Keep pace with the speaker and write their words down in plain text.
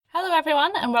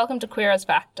everyone, and welcome to Queer as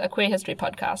Fact, a queer history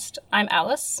podcast. I'm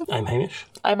Alice. I'm Hamish.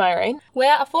 I'm Irene.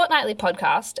 We're a fortnightly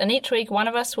podcast, and each week one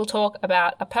of us will talk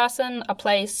about a person, a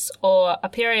place, or a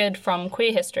period from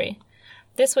queer history.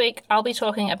 This week, I'll be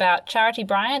talking about Charity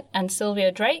Bryant and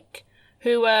Sylvia Drake,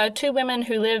 who were two women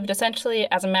who lived essentially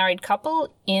as a married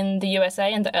couple in the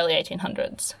USA in the early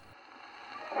 1800s.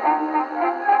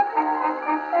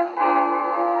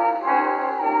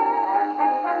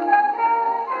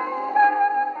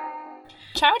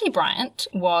 Charity Bryant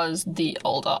was the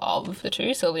older of the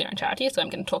two, Sylvia and Charity, so I'm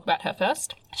going to talk about her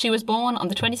first. She was born on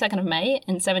the 22nd of May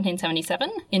in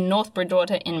 1777 in North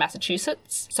Bridgewater in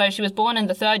Massachusetts. So she was born in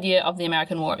the third year of the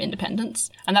American War of Independence,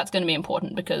 and that's going to be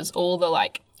important because all the,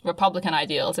 Republican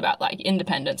ideals about,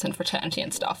 independence and fraternity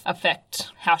and stuff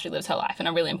affect how she lives her life and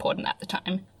are really important at the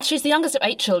time. She's the youngest of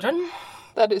 8 children.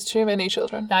 That is too many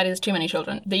children. That is too many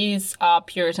children. These are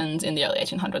Puritans in the early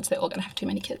 1800s. They're all going to have too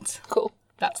many kids. Cool.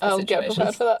 That's the I'll situation. get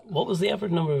prepared for that. What was the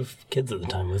average number of kids at the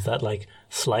time? Was that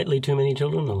slightly too many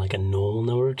children, or a normal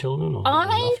number of children, or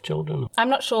enough children? I'm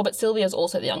not sure, but Sylvia's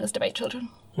also the youngest of 8 children.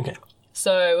 Okay.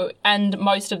 So, and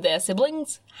most of their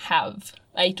siblings have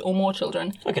 8 or more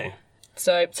children. Okay.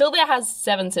 So Sylvia has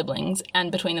 7 siblings,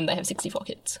 and between them they have 64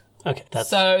 kids. Okay,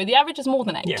 So the average is more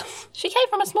than 8. Yes. She came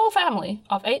from a small family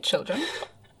of 8 children.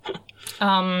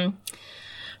 Her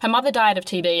mother died of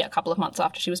TB a couple of months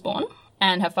after she was born.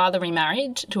 And her father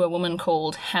remarried to a woman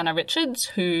called Hannah Richards,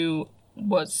 who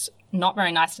was not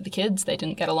very nice to the kids. They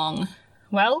didn't get along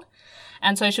well.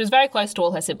 And so she was very close to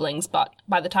all her siblings, but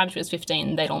by the time she was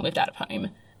 15, they'd all moved out of home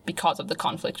because of the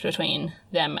conflict between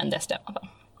them and their stepmother,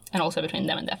 and also between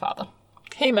them and their father.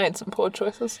 He made some poor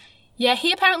choices. Yeah,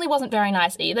 he apparently wasn't very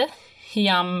nice either.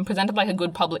 He presented a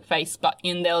good public face, but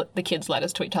in the kids'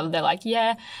 letters to each other, they're like,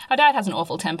 yeah, our dad has an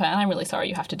awful temper, and I'm really sorry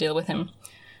you have to deal with him.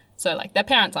 So, their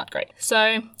parents aren't great. So,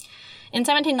 in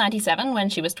 1797, when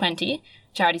she was 20,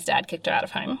 Charity's dad kicked her out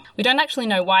of home. We don't actually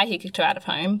know why he kicked her out of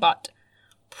home, but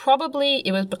probably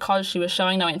it was because she was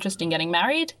showing no interest in getting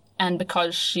married and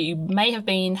because she may have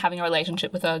been having a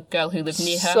relationship with a girl who lived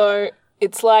near her. So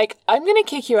it's I'm going to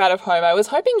kick you out of home. I was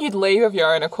hoping you'd leave of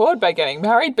your own accord by getting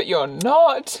married, but you're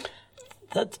not.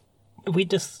 We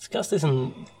discussed this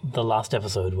in the last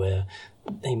episode where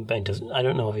I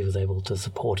don't know if he was able to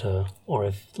support her or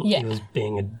if he was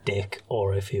being a dick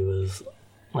or if he was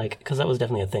because that was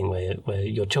definitely a thing where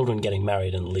your children getting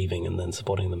married and leaving and then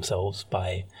supporting themselves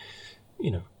by,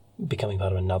 becoming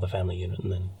part of another family unit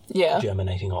and then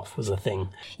germinating off was a thing.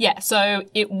 Yeah, so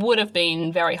it would have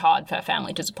been very hard for her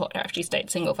family to support her if she stayed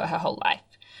single for her whole life.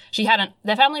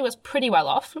 Their family was pretty well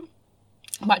off,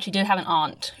 but she did have an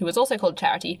aunt who was also called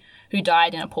Charity who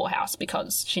died in a poorhouse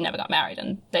because she never got married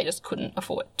and they just couldn't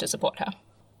afford to support her.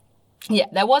 Yeah,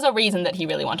 there was a reason that he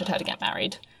really wanted her to get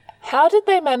married. How did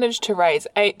they manage to raise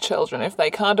 8 children if they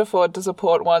can't afford to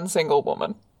support one single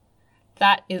woman?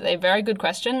 That is a very good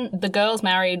question. The girls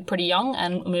married pretty young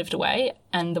and moved away,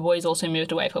 and the boys also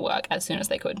moved away for work as soon as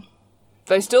they could.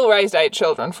 They still raised 8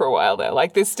 children for a while there.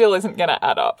 This still isn't going to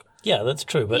add up. Yeah, that's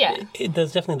true. But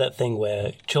there's definitely that thing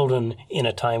where children, in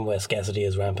a time where scarcity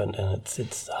is rampant and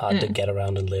it's hard to get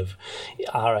around and live,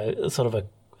 are a sort of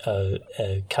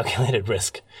a calculated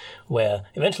risk where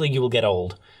eventually you will get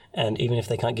old. And even if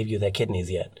they can't give you their kidneys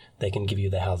yet, they can give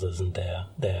you their houses and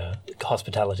their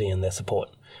hospitality and their support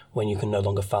when you can no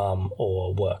longer farm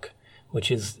or work,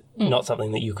 which is not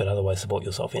something that you could otherwise support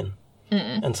yourself in.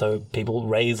 And so people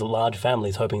raise large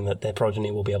families hoping that their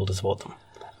progeny will be able to support them.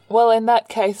 Well, in that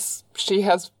case,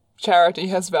 Charity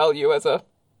has value as a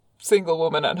single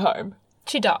woman at home.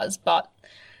 She does, but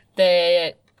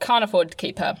they can't afford to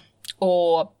keep her,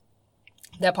 or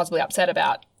they're possibly upset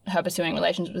about her pursuing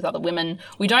relationships with other women.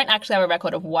 We don't actually have a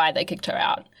record of why they kicked her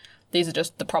out. These are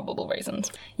just the probable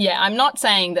reasons. Yeah, I'm not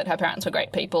saying that her parents were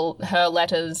great people. Her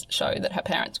letters show that her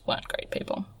parents weren't great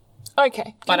people.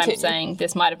 Okay, But continue. I'm saying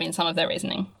this might have been some of their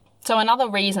reasoning. So another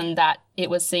reason that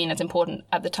it was seen as important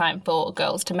at the time for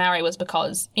girls to marry was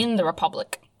because in the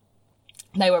Republic,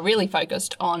 they were really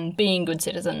focused on being good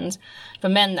citizens. For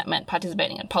men, that meant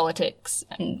participating in politics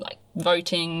and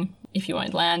voting if you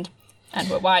owned land and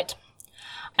were white.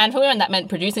 And for women, that meant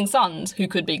producing sons who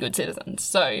could be good citizens.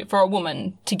 So for a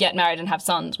woman, to get married and have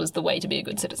sons was the way to be a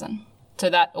good citizen. So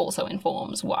that also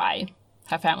informs why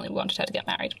her family wanted her to get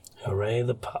married. Hooray,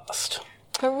 the past.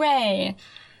 Hooray!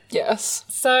 Yes.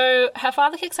 So her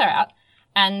father kicks her out,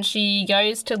 and she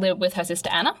goes to live with her sister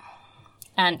Anna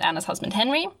and Anna's husband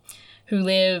Henry, who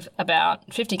live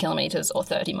about 50 kilometres or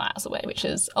 30 miles away, which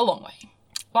is a long way.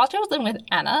 While she was living with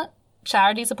Anna,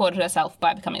 Charity supported herself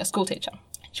by becoming a schoolteacher.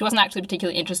 She wasn't actually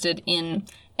particularly interested in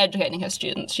educating her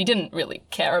students. She didn't really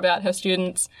care about her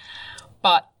students,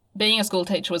 but being a school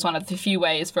teacher was one of the few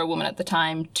ways for a woman at the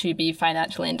time to be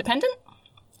financially independent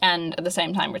and at the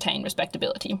same time retain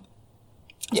respectability.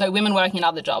 Yeah. So women working in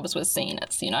other jobs was seen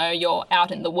as, you're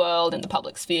out in the world, in the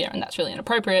public sphere, and that's really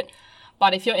inappropriate.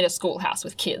 But if you're in a schoolhouse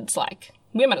with kids,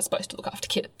 women are supposed to look after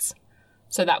kids.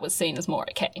 So that was seen as more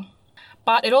okay.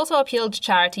 But it also appealed to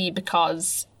Charity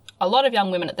because a lot of young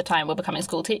women at the time were becoming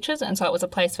school teachers, and so it was a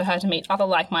place for her to meet other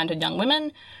like-minded young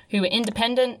women who were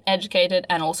independent, educated,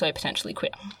 and also potentially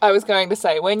queer. I was going to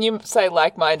say, when you say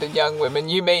like-minded young women,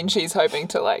 you mean she's hoping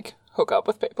to, hook up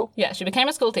with people? Yeah, she became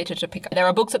a school teacher to pick up. There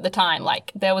were books at the time,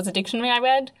 there was a dictionary I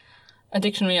read, a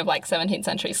dictionary of, 17th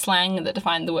century slang that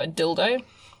defined the word dildo,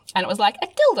 and it was a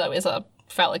dildo is a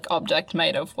phallic object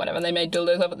made of whatever they made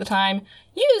dildos of at the time,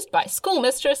 used by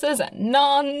schoolmistresses and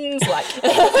nuns,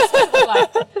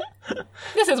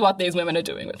 this is what these women are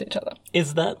doing with each other.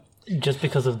 Is that just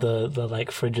because of the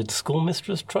frigid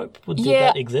schoolmistress trope? Did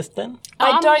that exist then?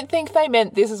 I don't think they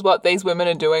meant this is what these women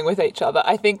are doing with each other.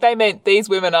 I think they meant these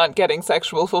women aren't getting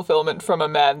sexual fulfillment from a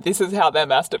man. This is how they're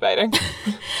masturbating.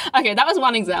 Okay, that was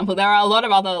one example. There are a lot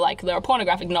of other, there are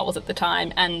pornographic novels at the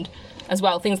time, and as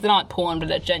well, things that aren't porn,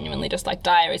 but are genuinely just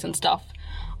diaries and stuff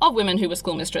of women who were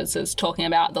schoolmistresses talking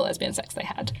about the lesbian sex they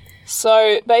had.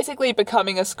 So basically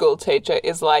becoming a school teacher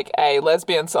is a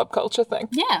lesbian subculture thing.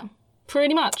 Yeah,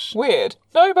 pretty much. Weird.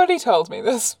 Nobody told me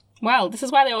this. Well, this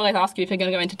is why they always ask you if you're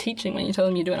going to go into teaching when you tell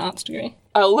them you do an arts degree.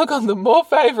 I'll look on them more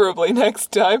favourably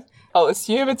next time. I'll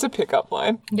assume it's a pickup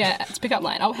line. Yeah, it's a pickup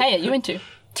line. Oh, hey, are you into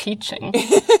teaching?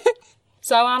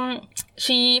 So,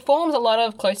 she forms a lot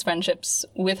of close friendships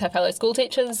with her fellow school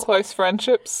teachers. Close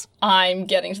friendships? I'm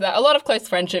getting to that. A lot of close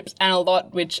friendships, and a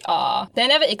lot which they're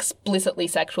never explicitly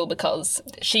sexual because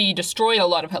she destroyed a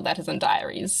lot of her letters and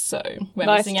diaries, so we're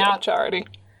missing out. Nice job, Charity.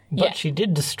 But she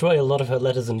did destroy a lot of her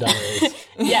letters and diaries.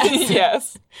 Yes.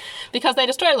 Yes. Because they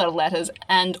destroyed a lot of letters,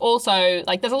 and also,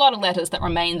 there's a lot of letters that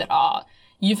remain that are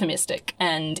euphemistic,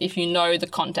 and if you know the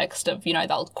context of,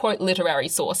 they'll quote literary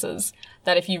sources,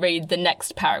 that if you read the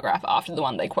next paragraph after the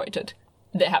one they quoted,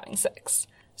 they're having sex.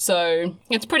 So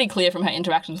it's pretty clear from her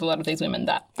interactions with a lot of these women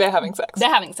that they're having sex. They're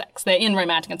having sex. They're in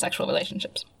romantic and sexual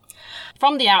relationships.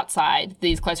 From the outside,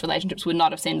 these close relationships would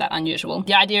not have seemed that unusual.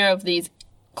 The idea of these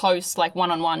close,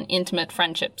 one-on-one, intimate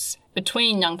friendships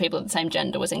between young people of the same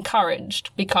gender was encouraged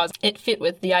because it fit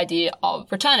with the idea of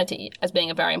fraternity as being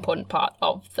a very important part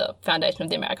of the foundation of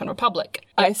the American Republic.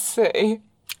 I see.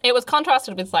 It was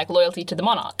contrasted with, loyalty to the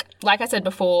monarch. Like I said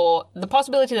before, the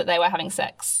possibility that they were having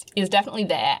sex is definitely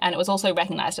there, and it was also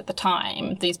recognised at the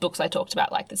time. These books I talked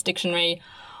about, like this dictionary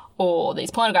or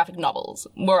these pornographic novels,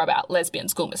 were about lesbian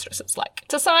schoolmistresses.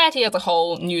 Society as a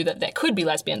whole knew that there could be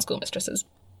lesbian schoolmistresses.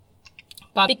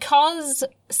 But because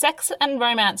sex and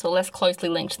romance were less closely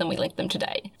linked than we link them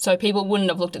today, so people wouldn't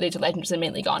have looked at these relationships and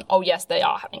immediately gone, oh yes, they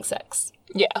are having sex.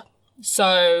 Yeah.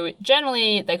 So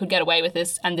generally they could get away with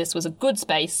this, and this was a good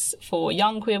space for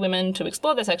young queer women to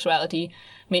explore their sexuality,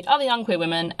 meet other young queer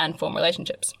women, and form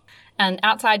relationships. And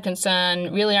outside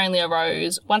concern really only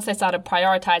arose once they started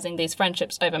prioritising these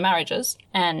friendships over marriages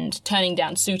and turning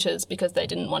down suitors because they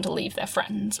didn't want to leave their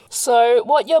friends. So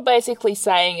what you're basically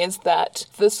saying is that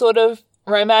the sort of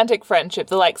romantic friendship,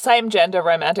 the same gender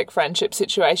romantic friendship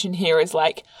situation here is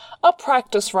a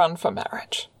practice run for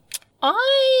marriage.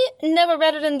 I never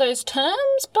read it in those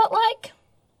terms, but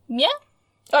yeah.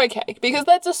 Okay, because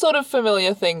that's a sort of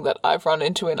familiar thing that I've run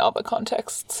into in other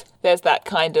contexts. There's that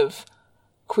kind of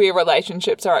queer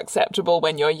relationships are acceptable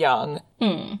when you're young.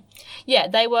 Yeah,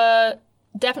 they were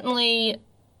definitely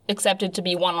accepted to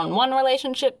be one-on-one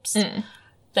relationships.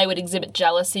 They would exhibit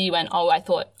jealousy when, oh, I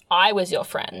thought I was your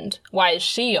friend. Why is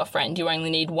she your friend? You only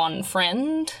need one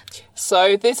friend.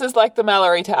 So this is like the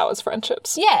Mallory Towers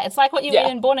friendships. Yeah, it's like what you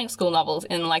read in boarding school novels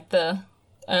in the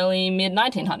early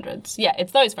mid-1900s. Yeah,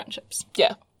 it's those friendships.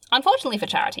 Yeah. Unfortunately for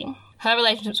Charity, her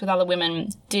relationships with other women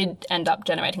did end up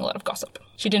generating a lot of gossip.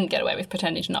 She didn't get away with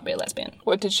pretending to not be a lesbian.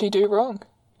 What did she do wrong?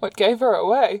 What gave her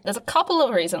away? There's a couple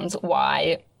of reasons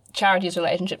why Charity's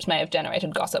relationships may have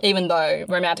generated gossip, even though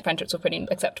romantic friendships were pretty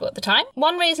acceptable at the time.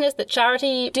 One reason is that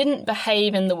Charity didn't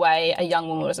behave in the way a young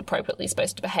woman was appropriately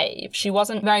supposed to behave. She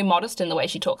wasn't very modest in the way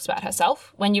she talks about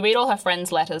herself. When you read all her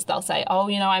friends' letters, they'll say, oh,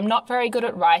 I'm not very good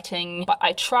at writing, but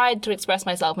I tried to express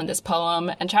myself in this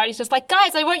poem. And Charity's just like,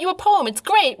 guys, I wrote you a poem. It's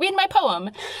great. Read my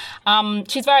poem.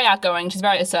 She's very outgoing. She's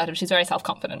very assertive. She's very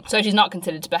self-confident. So she's not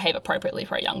considered to behave appropriately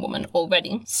for a young woman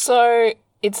already. So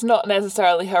it's not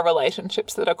necessarily her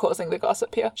relationships that are causing the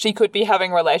gossip here. She could be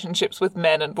having relationships with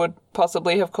men and would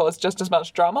possibly have caused just as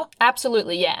much drama.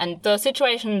 Absolutely, yeah. And the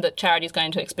situation that Charity's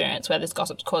going to experience where this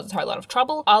gossip causes her a lot of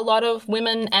trouble, a lot of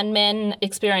women and men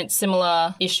experience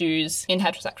similar issues in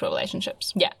heterosexual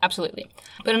relationships. Yeah, absolutely.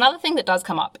 But another thing that does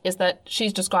come up is that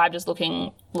she's described as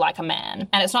looking like a man.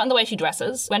 And it's not in the way she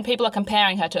dresses. When people are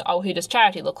comparing her to, oh, who does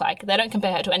Charity look like? They don't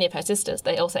compare her to any of her sisters.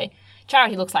 They all say,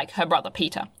 Charity looks like her brother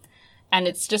Peter. And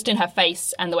it's just in her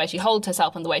face and the way she holds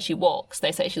herself and the way she walks.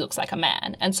 They say she looks like a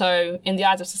man. And so in the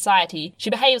eyes of society, she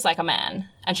behaves like a man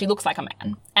and she looks like a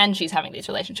man. And she's having these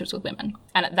relationships with women.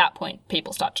 And at that point,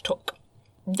 people start to talk.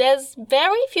 There's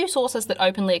very few sources that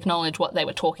openly acknowledge what they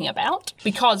were talking about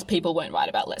because people won't write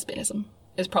about lesbianism,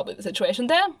 is probably the situation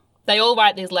there. They all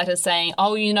write these letters saying,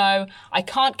 oh, you know, I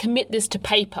can't commit this to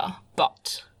paper,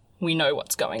 but we know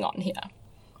what's going on here.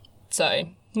 So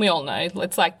we all know.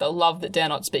 It's like the love that dare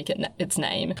not speak its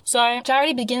name. So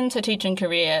Charity begins her teaching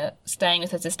career staying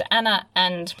with her sister Anna,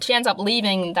 and she ends up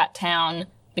leaving that town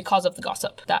because of the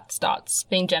gossip that starts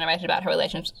being generated about her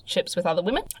relationships with other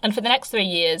women. And for the next 3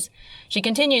 years, she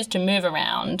continues to move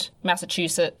around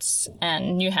Massachusetts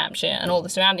and New Hampshire and all the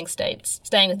surrounding states,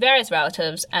 staying with various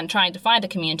relatives and trying to find a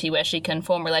community where she can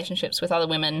form relationships with other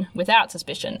women without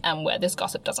suspicion and where this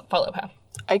gossip doesn't follow her.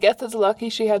 I guess it's lucky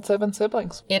she had 7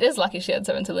 siblings. It is lucky she had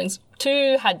 7 siblings.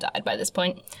 2 had died by this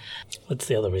point. What's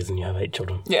the other reason you have 8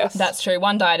 children? Yes. That's true.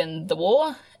 1 died in the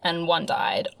war and 1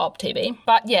 died of TB.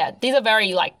 But yeah, these are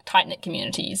very tight-knit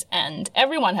communities, and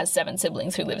everyone has 7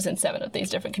 siblings who lives in 7 of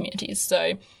these different communities.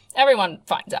 So everyone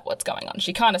finds out what's going on.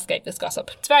 She can't escape this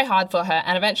gossip. It's very hard for her,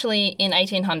 and eventually in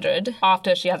 1800,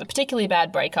 after she has a particularly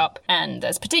bad breakup and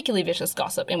there's particularly vicious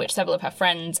gossip in which several of her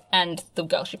friends and the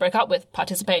girl she broke up with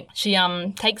participate, she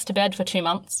takes to bed for 2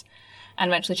 months. And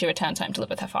eventually she returns home to live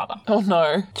with her father. Oh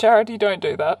no. Charity, don't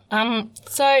do that.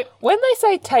 So when they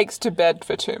say takes to bed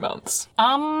for 2 months?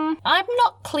 I'm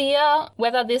not clear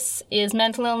whether this is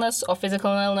mental illness or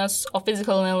physical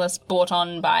illness brought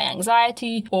on by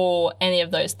anxiety or any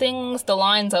of those things. The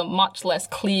lines are much less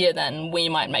clear than we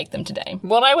might make them today.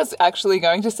 What I was actually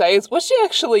going to say is, was she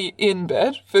actually in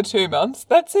bed for 2 months?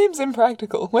 That seems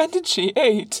impractical. When did she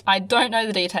eat? I don't know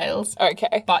the details.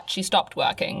 Okay. But she stopped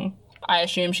working. I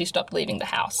assume she stopped leaving the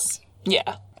house.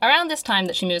 Yeah. Around this time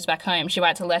that she moves back home, she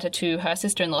writes a letter to her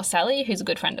sister-in-law, Sally, who's a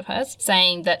good friend of hers,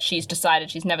 saying that she's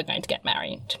decided she's never going to get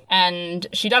married. And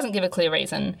she doesn't give a clear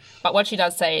reason, but what she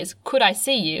does say is, could I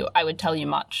see you, I would tell you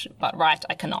much, but write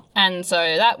I cannot. And so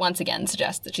that once again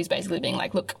suggests that she's basically being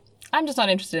like, look, I'm just not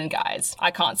interested in guys.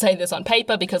 I can't say this on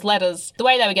paper because letters, the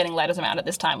way they were getting letters around at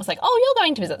this time was like, oh, you're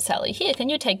going to visit Sally. Here, can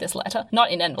you take this letter? Not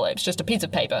in envelopes, just a piece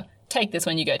of paper. Take this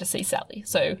when you go to see Sally.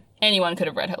 So anyone could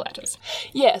have read her letters.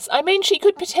 Yes, I mean, she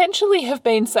could potentially have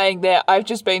been saying there, I've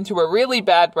just been through a really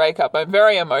bad breakup. I'm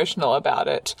very emotional about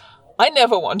it. I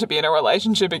never want to be in a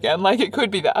relationship again. It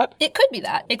could be that. It could be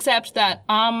that, except that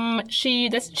she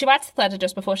writes the letter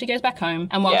just before she goes back home,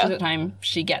 and while she's at home,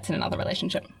 she gets in another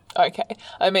relationship. Okay.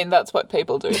 I mean, that's what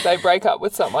people do. They break up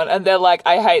with someone and they're like,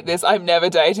 I hate this. I'm never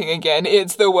dating again.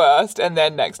 It's the worst. And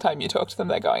then next time you talk to them,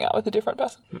 they're going out with a different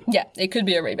person. Yeah, it could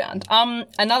be a rebound.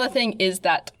 Another thing is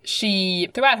that she,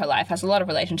 throughout her life, has a lot of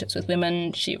relationships with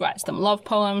women. She writes them love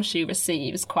poems. She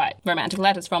receives quite romantic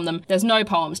letters from them. There's no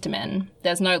poems to men.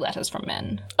 There's no letters from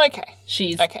men. Okay.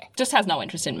 She just has no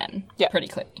interest in men. Yeah. Pretty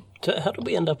clearly. So how did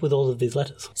we end up with all of these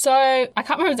letters? So, I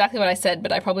can't remember exactly what I said,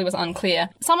 but I probably was unclear.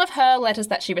 Some of her letters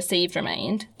that she received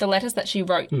remained. The letters that she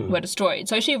wrote were destroyed.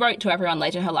 So she wrote to everyone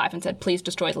later in her life and said, please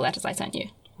destroy the letters I sent you.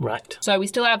 Right. So we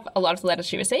still have a lot of the letters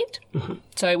she received. Mm-hmm.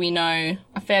 So we know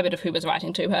a fair bit of who was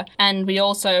writing to her. And we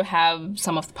also have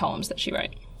some of the poems that she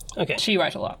wrote. Okay. She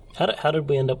wrote a lot. How did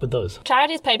we end up with those?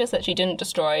 Charity's papers that she didn't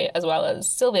destroy, as well as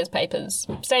Sylvia's papers,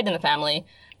 stayed in the family.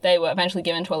 They were eventually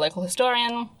given to a local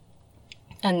historian.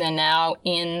 And they're now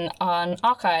in an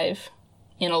archive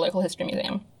in a local history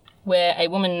museum, where a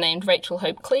woman named Rachel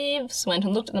Hope Cleaves went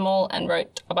and looked at them all and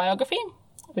wrote a biography,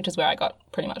 which is where I got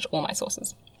pretty much all my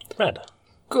sources. Right.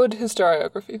 Good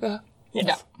historiography there.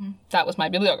 Yes. Yeah, that was my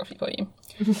bibliography for you.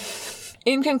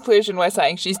 In conclusion, we're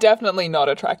saying she's definitely not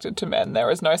attracted to men.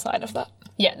 There is no sign of that.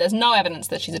 Yeah, there's no evidence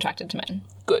that she's attracted to men.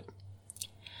 Good.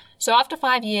 So after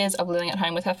 5 years of living at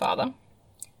home with her father,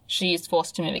 she's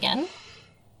forced to move again.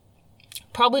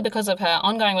 Probably because of her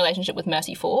ongoing relationship with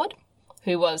Mercy Ford,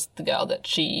 who was the girl that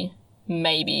she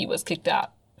maybe was kicked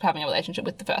out of having a relationship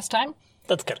with the first time.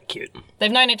 That's kind of cute. They've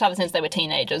known each other since they were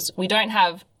teenagers. We don't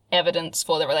have evidence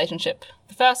for the relationship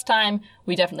the first time.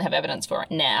 We definitely have evidence for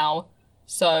it now.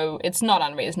 So it's not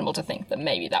unreasonable to think that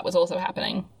maybe that was also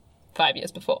happening 5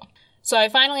 years before. So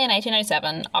finally in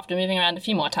 1807, after moving around a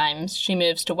few more times, she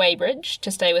moves to Weybridge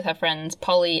to stay with her friends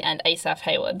Polly and Asaph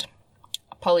Hayward.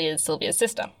 Polly is Sylvia's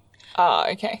sister. Ah,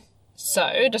 okay.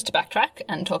 So, just to backtrack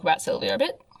and talk about Sylvia a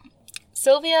bit.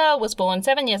 Sylvia was born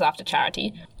 7 years after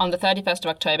Charity, on the 31st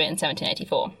of October in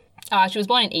 1784. She was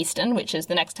born in Easton, which is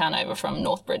the next town over from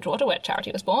North Bridgewater, where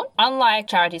Charity was born. Unlike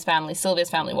Charity's family, Sylvia's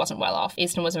family wasn't well off.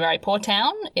 Easton was a very poor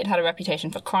town. It had a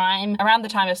reputation for crime. Around the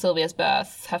time of Sylvia's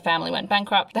birth, her family went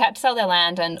bankrupt. They had to sell their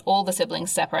land, and all the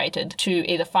siblings separated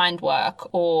to either find work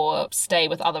or stay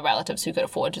with other relatives who could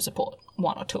afford to support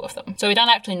one or two of them. So we don't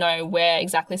actually know where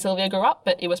exactly Sylvia grew up,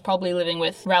 but it was probably living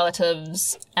with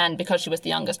relatives, and because she was the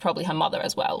youngest, probably her mother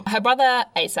as well. Her brother,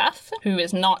 Asaph, who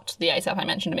is not the Asaph I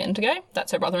mentioned a minute ago,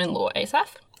 that's her brother-in-law,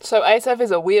 Asaph. So Asaph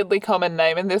is a weirdly common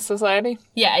name in this society?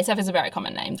 Yeah, Asaph is a very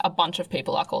common name. A bunch of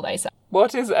people are called Asaph.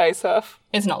 What is Asaph?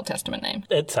 It's an Old Testament name.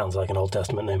 It sounds like an Old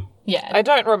Testament name. Yeah. I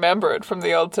don't remember it from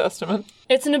the Old Testament.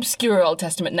 It's an obscure Old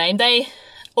Testament name.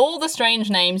 All the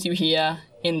strange names you hear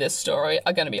in this story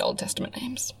are going to be Old Testament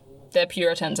names. They're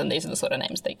Puritans, and these are the sort of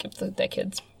names they give their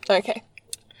kids. Okay.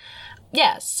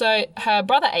 Yeah, so her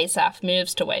brother Asaph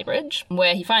moves to Weybridge,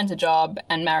 where he finds a job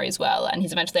and marries well, and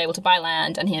he's eventually able to buy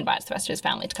land, and he invites the rest of his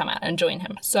family to come out and join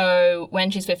him. So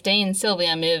when she's 15,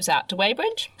 Sylvia moves out to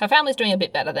Weybridge. Her family's doing a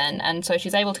bit better then, and so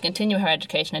she's able to continue her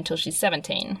education until she's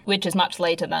 17, which is much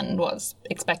later than was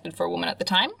expected for a woman at the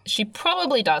time. She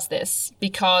probably does this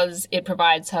because it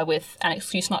provides her with an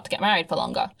excuse not to get married for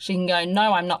longer. She can go,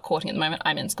 no, I'm not courting at the moment,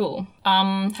 I'm in school.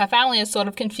 Her family is sort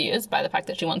of confused by the fact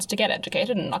that she wants to get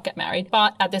educated and not get married.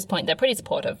 But at this point, they're pretty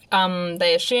supportive.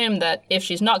 They assume that if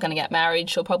she's not going to get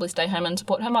married, she'll probably stay home and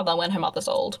support her mother when her mother's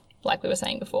old, like we were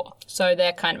saying before. So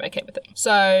they're kind of okay with it.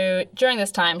 So during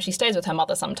this time, she stays with her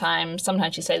mother sometimes.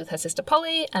 Sometimes she stays with her sister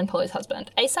Polly and Polly's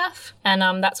husband Asaph. And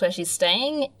that's where she's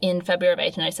staying in February of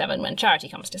 1807 when Charity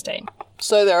comes to stay.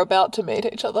 So they're about to meet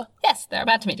each other? Yes, they're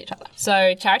about to meet each other.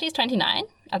 So Charity's 29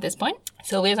 at this point.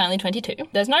 Sylvia's only 22.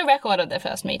 There's no record of their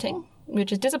first meeting,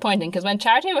 which is disappointing because when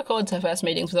Charity records her first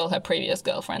meetings with all her previous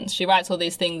girlfriends, she writes all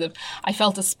these things of, I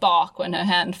felt a spark when her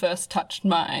hand first touched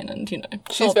mine, and, you know.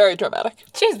 She's very dramatic.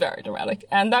 She's very dramatic,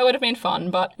 and that would have been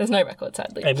fun, but there's no record,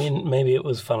 sadly. I mean, maybe it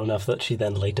was fun enough that she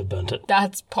then later burnt it.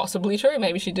 That's possibly true.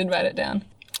 Maybe she did write it down.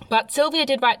 But Sylvia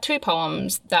did write 2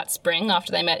 poems that spring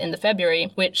after they met in the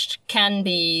February, which can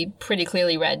be pretty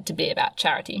clearly read to be about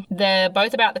Charity. They're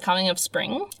both about the coming of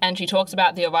spring, and she talks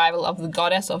about the arrival of the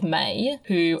goddess of May,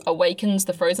 who awakens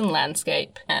the frozen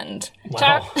landscape, and...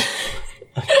 Wow.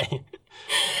 Okay.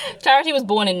 Charity was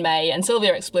born in May, and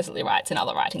Sylvia explicitly writes in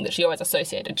other writing that she always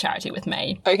associated Charity with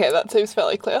May. Okay, that seems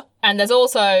fairly clear. And there's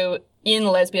also... in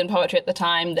lesbian poetry at the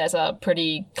time, there's a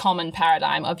pretty common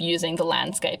paradigm of using the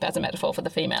landscape as a metaphor for the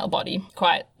female body.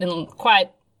 Quite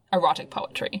erotic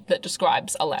poetry that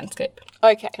describes a landscape.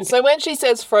 Okay, so when she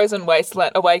says frozen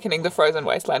wasteland, awakening the frozen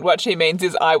wasteland, what she means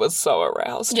is I was so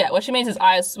aroused. Yeah, what she means is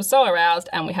I was so aroused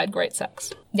and we had great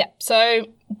sex. Yeah, so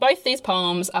both these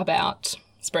poems are about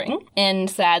spring, and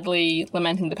sadly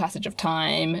lamenting the passage of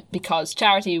time because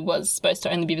Charity was supposed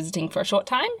to only be visiting for a short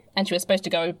time, and she was supposed to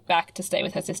go back to stay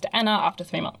with her sister Anna after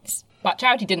 3 months. But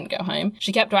Charity didn't go home.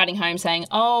 She kept writing home saying,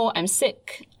 oh, I'm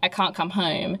sick, I can't come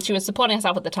home. She was supporting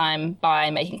herself at the time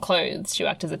by making clothes. She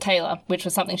worked as a tailor, which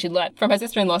was something she'd learnt from her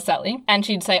sister-in-law Sally. And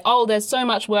she'd say, oh, there's so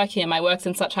much work here, my work's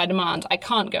in such high demand, I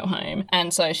can't go home.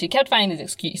 And so she kept finding these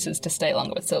excuses to stay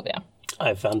longer with Sylvia.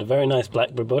 I found a very nice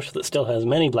blackberry bush that still has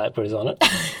many blackberries on it.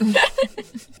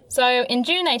 So in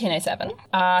June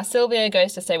 1807, Sylvia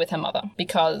goes to stay with her mother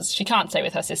because she can't stay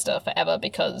with her sister forever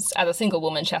because as a single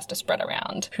woman she has to spread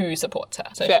around who supports her.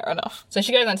 So fair enough. So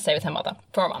she goes on to stay with her mother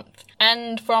for a month.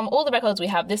 And from all the records we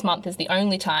have, this month is the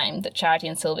only time that Charity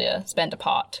and Sylvia spend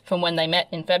apart, from when they met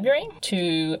in February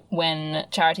to when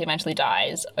Charity eventually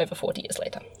dies over 40 years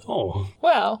later. Oh.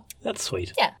 Wow. That's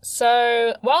sweet. Yeah.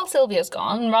 So while Sylvia's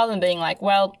gone, rather than being like,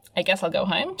 well, I guess I'll go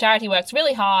home, Charity works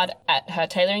really hard at her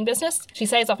tailoring business. She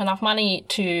saves up enough money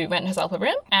to rent herself a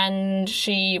room, and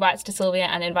she writes to Sylvia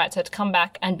and invites her to come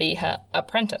back and be her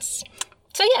apprentice.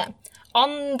 So yeah.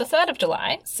 On the 3rd of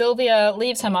July, Sylvia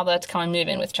leaves her mother to come and move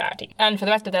in with Charity. And for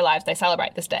the rest of their lives, they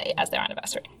celebrate this day as their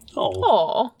anniversary. Oh.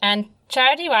 Aww. And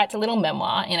Charity writes a little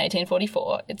memoir in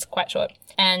 1844. It's quite short.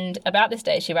 And about this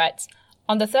day, she writes,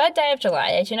 on the 3rd day of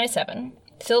July, 1807,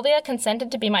 Sylvia consented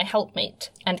to be my helpmeet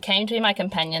and came to be my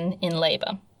companion in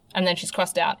labour. And then she's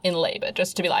crossed out in labour,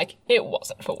 just to be like, it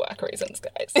wasn't for work reasons,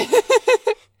 guys.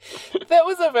 That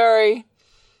was a very,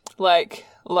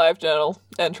 live journal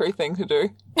entry thing to do.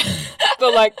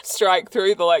 The, strike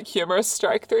through, the, humorous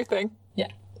strike through thing. Yeah.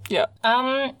 Yeah.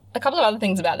 A couple of other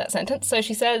things about that sentence. So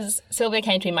she says, Sylvia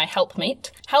came to be my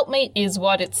helpmeet. Helpmeet is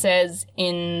what it says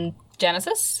in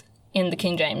Genesis, in the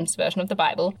King James version of the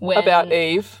Bible. About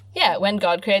Eve. Yeah, when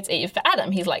God creates Eve for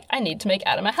Adam, he's like, I need to make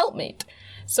Adam a helpmeet.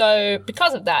 So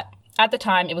because of that, at the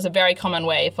time, it was a very common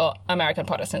way for American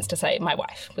Protestants to say my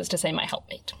wife, was to say my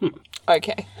helpmeet.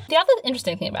 Okay. The other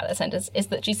interesting thing about that sentence is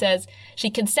that she says she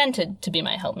consented to be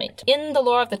my helpmeet. In the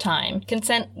law of the time,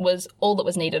 consent was all that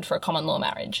was needed for a common law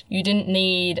marriage. You didn't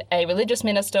need a religious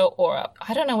minister or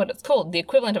I don't know what it's called, the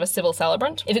equivalent of a civil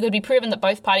celebrant. If it could be proven that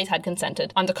both parties had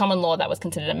consented, under common law that was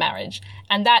considered a marriage.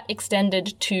 And that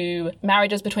extended to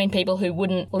marriages between people who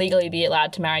wouldn't legally be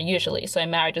allowed to marry usually. So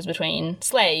marriages between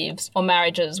slaves or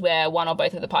marriages where one or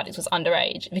both of the parties was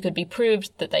underage. If it could be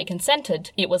proved that they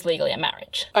consented, it was legally a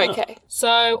marriage. Okay.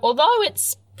 So, although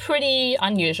it's pretty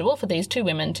unusual for these two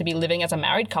women to be living as a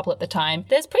married couple at the time,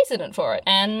 there's precedent for it.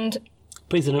 And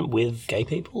precedent with gay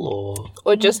people,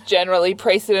 or just generally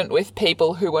precedent with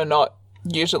people who were not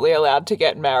usually allowed to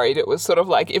get married. It was sort of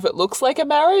like, if it looks like a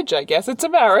marriage, I guess it's a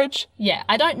marriage. Yeah,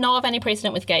 I don't know of any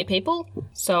precedent with gay people,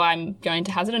 so I'm going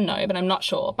to hazard a no, but I'm not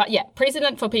sure. But yeah,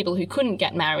 precedent for people who couldn't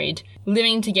get married,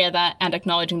 living together and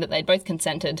acknowledging that they'd both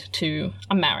consented to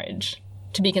a marriage,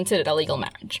 to be considered a legal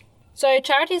marriage. So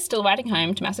Charity's still writing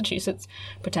home to Massachusetts,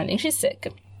 pretending she's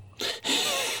sick.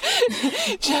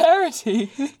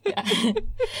 Charity!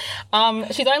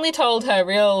 She's only told her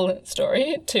real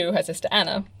story to her sister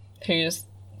Anna, who's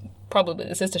probably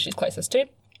the sister she's closest to.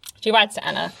 She writes to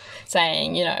Anna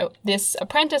saying, you know, this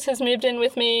apprentice has moved in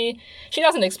with me. She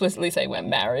doesn't explicitly say we're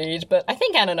married, but I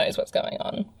think Anna knows what's going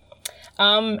on.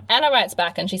 Anna writes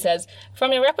back and she says,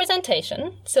 from your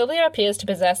representation, Sylvia appears to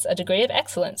possess a degree of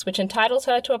excellence which entitles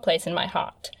her to a place in my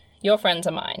heart. Your friends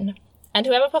are mine. And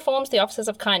whoever performs the offices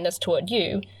of kindness toward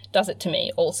you does it to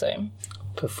me also.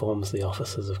 Performs the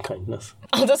offices of kindness.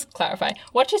 I'll just clarify.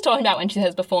 What she's talking about when she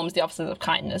says performs the offices of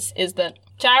kindness is that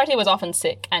Charity was often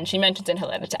sick, and she mentions in her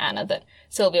letter to Anna that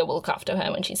Sylvia will look after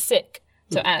her when she's sick.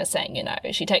 So Anna's saying, you know,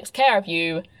 she takes care of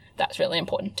you, that's really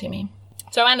important to me.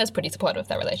 So Anna's pretty supportive of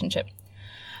their relationship.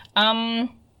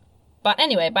 But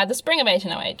anyway, by the spring of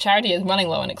 1808, Charity is running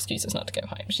low on excuses not to go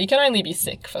home. She can only be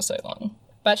sick for so long.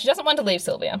 But she doesn't want to leave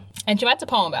Sylvia. And she writes a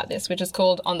poem about this, which is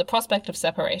called On the Prospect of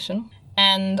Separation.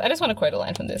 And I just want to quote a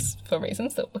line from this for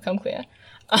reasons that will become clear.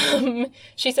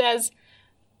 She says,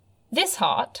 this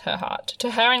heart, her heart,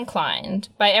 to her inclined,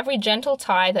 by every gentle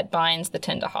tie that binds the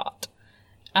tender heart.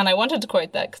 And I wanted to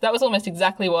quote that, because that was almost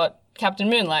exactly what Captain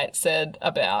Moonlight said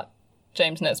about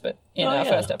James Nesbitt in our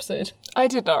first episode. I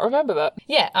did not remember that.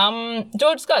 Yeah,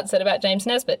 George Scott said about James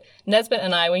Nesbitt, Nesbitt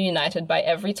and I were united by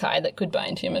every tie that could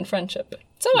bind human friendship.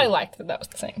 So I liked that was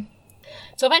the same.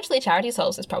 So eventually Charity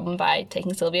solves this problem by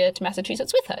taking Sylvia to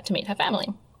Massachusetts with her to meet her family.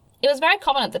 It was very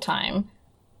common at the time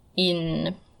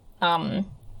in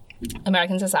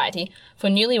American society for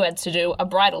newlyweds to do a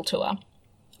bridal tour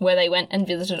where they went and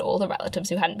visited all the relatives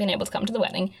who hadn't been able to come to the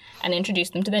wedding and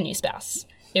introduced them to their new spouse.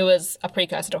 It was a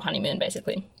precursor to a honeymoon,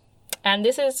 basically. And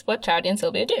this is what Charity and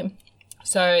Sylvia do.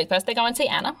 So first they go and see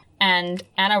Anna, and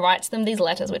Anna writes them these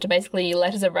letters, which are basically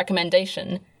letters of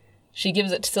recommendation. She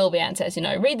gives it to Sylvia and says, you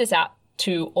know, read this out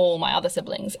to all my other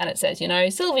siblings. And it says, you know,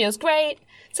 Sylvia's great.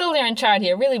 Sylvia and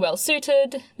Charity are really well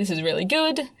suited. This is really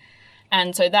good.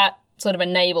 And so that sort of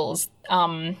enables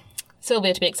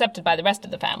Sylvia to be accepted by the rest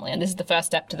of the family. And this is the first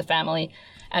step to the family,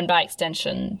 and by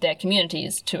extension, their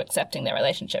communities, to accepting their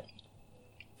relationship.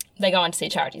 They go on to see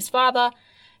Charity's father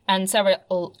and several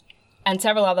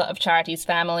other of Charity's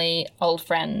family, old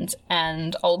friends,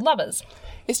 and old lovers.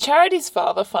 Is Charity's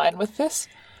father fine with this?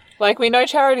 Like, we know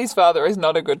Charity's father is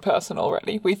not a good person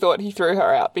already. We thought he threw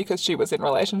her out because she was in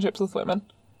relationships with women.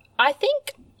 I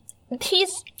think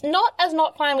he's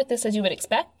not fine with this as you would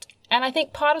expect. And I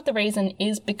think part of the reason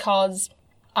is because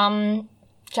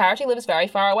Charity lives very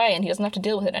far away and he doesn't have to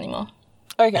deal with it anymore.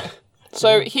 Okay.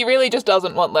 So he really just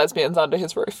doesn't want lesbians under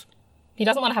his roof. He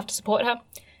doesn't want to have to support her.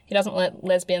 He doesn't want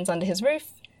lesbians under his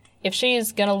roof. If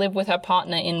she's going to live with her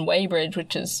partner in Weybridge,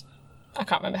 which is, I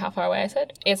can't remember how far away I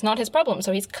said, it's not his problem,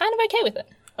 so he's kind of okay with it.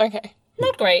 Okay.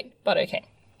 Not great, but okay.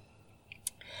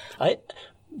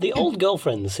 The old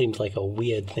girlfriend seems like a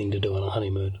weird thing to do on a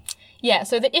honeymoon. Yeah,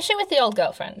 so the issue with the old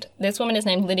girlfriend, this woman is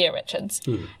named Lydia Richards,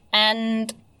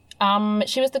 and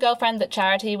she was the girlfriend that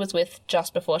Charity was with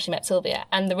just before she met Sylvia.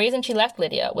 And the reason she left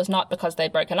Lydia was not because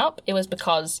they'd broken up, it was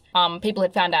because people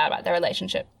had found out about their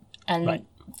relationship. And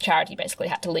Charity basically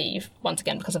had to leave, once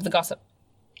again, because of the gossip.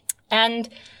 And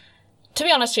to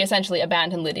be honest, she essentially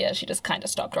abandoned Lydia. She just kind of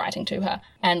stopped writing to her.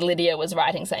 And Lydia was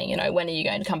writing saying, you know, when are you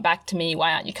going to come back to me?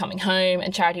 Why aren't you coming home?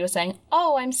 And Charity was saying,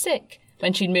 oh, I'm sick.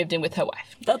 when she'd moved in with her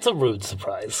wife. That's a rude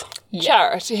surprise. Yeah.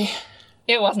 Charity.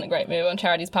 It wasn't a great move on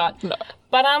Charity's part. No.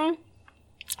 But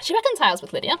she reconciles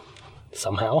with Lydia.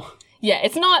 Somehow. Yeah,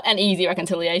 it's not an easy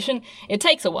reconciliation. It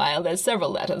takes a while. There's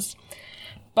several letters.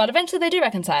 But eventually they do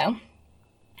reconcile.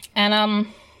 And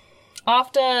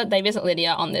after they visit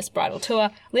Lydia on this bridal tour,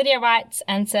 Lydia writes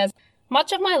and says,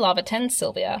 "Much of my love attends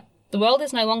Sylvia. The world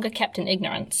is no longer kept in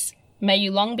ignorance. May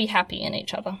you long be happy in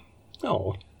each other."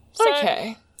 Oh.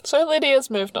 Okay. So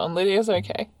Lydia's moved on. Lydia's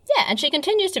okay. Yeah, and she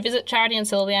continues to visit Charity and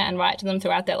Sylvia and write to them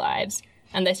throughout their lives,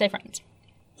 and they stay friends.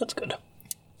 That's good.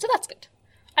 So that's good.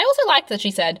 I also liked that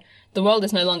she said, "The world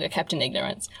is no longer kept in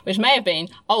ignorance," which may have been,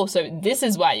 "Oh, so this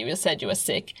is why you said you were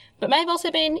sick," but may have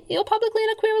also been, "You're publicly in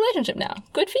a queer relationship now.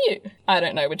 Good for you." I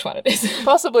don't know which one it is.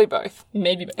 Possibly both.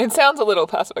 Maybe both. It sounds a little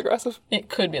passive-aggressive. It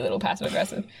could be a little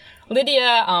passive-aggressive.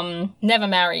 Lydia never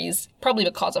marries, probably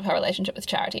because of her relationship with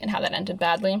Charity and how that ended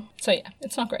badly. So yeah,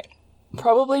 it's not great.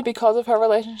 Probably because of her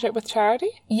relationship with Charity?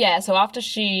 Yeah, so after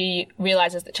she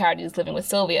realises that Charity is living with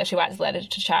Sylvia, she writes a letter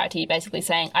to Charity basically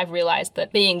saying, "I've realised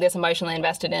that being this emotionally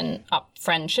invested in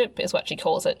friendship," is what she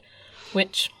calls it,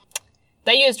 which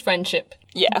they used friendship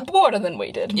broader than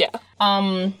we did. Yeah.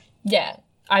 Yeah.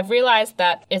 "I've realised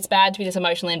that it's bad to be this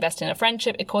emotionally invested in a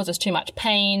friendship. It causes too much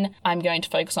pain. I'm going to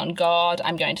focus on God.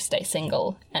 I'm going to stay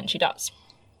single." And she does.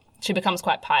 She becomes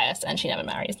quite pious and she never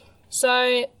marries.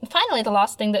 So, finally, the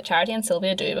last thing that Charity and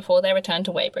Sylvia do before they return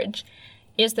to Weybridge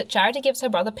is that Charity gives her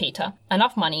brother Peter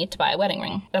enough money to buy a wedding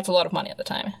ring. That's a lot of money at the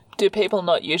time. Do people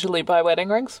not usually buy wedding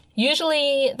rings?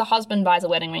 Usually, the husband buys a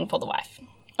wedding ring for the wife.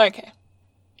 Okay.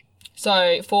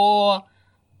 So, for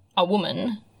a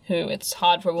woman who it's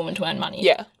hard for a woman to earn money.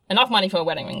 Yeah. Enough money for a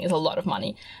wedding ring is a lot of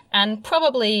money. And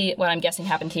probably what I'm guessing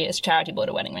happened here is Charity bought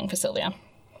a wedding ring for Sylvia.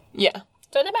 Yeah.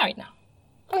 So they're married now.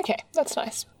 Okay, that's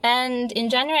nice. And in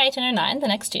January 1809, the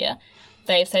next year,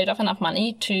 they've saved up enough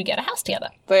money to get a house together.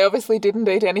 They obviously didn't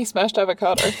eat any smashed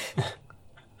avocado.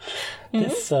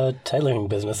 This tailoring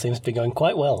business seems to be going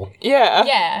quite well. Yeah.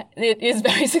 Yeah, it is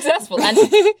very successful. And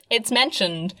it's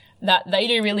mentioned that they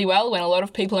do really well when a lot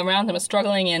of people around them are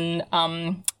struggling in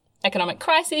economic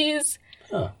crises.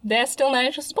 Huh. They're still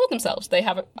managed to support themselves. They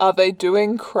have Are they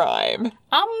doing crime?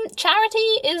 Charity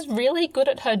is really good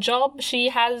at her job. She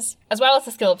has, as well as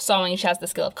the skill of sewing, she has the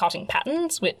skill of cutting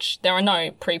patterns, which there are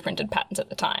no pre-printed patterns at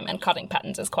the time, and cutting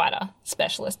patterns is quite a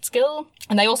specialist skill.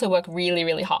 And they also work really,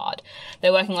 really hard.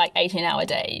 They're working like 18-hour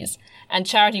days. And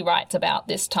Charity writes about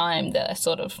this time, the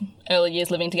sort of early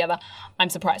years living together. "I'm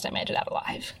surprised I made it out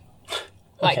alive."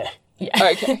 Okay.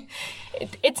 Yeah. Okay.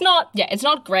 It's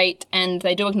not great, and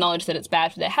they do acknowledge that it's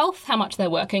bad for their health, how much they're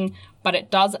working, but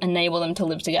it does enable them to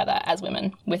live together as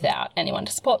women without anyone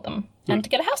to support them and to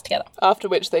get a house together. After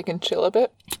which they can chill a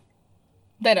bit.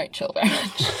 They don't chill very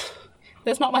much.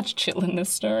 There's not much chill in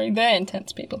this story. They're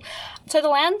intense people. So the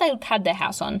land they had their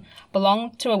house on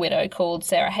belonged to a widow called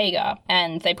Sarah Hagar,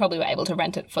 and they probably were able to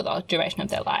rent it for the duration of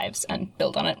their lives and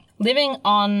build on it. Living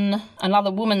on another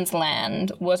woman's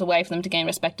land was a way for them to gain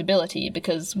respectability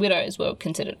because widows were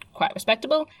considered quite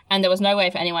respectable, and there was no way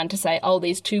for anyone to say, "Oh,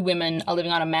 these two women are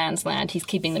living on a man's land, he's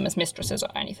keeping them as mistresses," or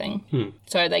anything.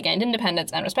 So they gained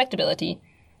independence and respectability,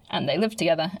 and they lived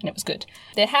together, and it was good.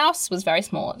 Their house was very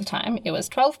small at the time. It was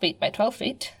 12 feet by 12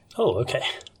 feet. Oh, okay.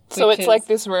 So Which it's like is-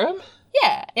 this room?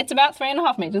 Yeah, it's about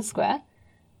 3.5 meters square.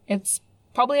 It's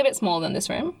probably a bit smaller than this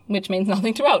room, which means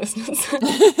nothing to our listeners.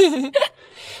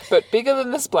 But bigger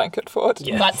than this blanket fort.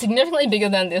 Yeah. But significantly bigger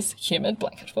than this humid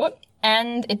blanket fort.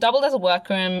 And it doubled as a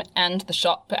workroom and the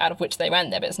shop out of which they ran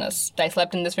their business. They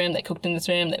slept in this room, they cooked in this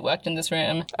room, they worked in this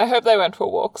room. I hope they went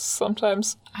for walks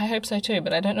sometimes. I hope so too,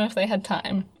 but I don't know if they had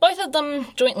time. Both of them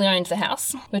jointly owned the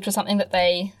house, which was something that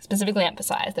they specifically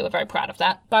emphasised. They were very proud of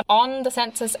that. But on the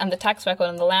census and the tax record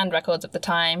and the land records of the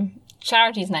time,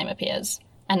 Charity's name appears,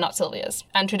 and not Sylvia's.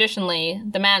 And traditionally,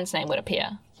 the man's name would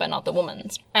appear, but not the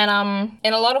woman's. And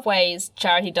in a lot of ways,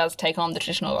 Charity does take on the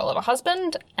traditional role of a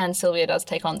husband, and Sylvia does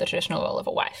take on the traditional role of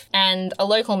a wife. And a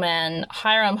local man,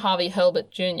 Hiram Harvey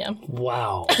Hurlbut Jr.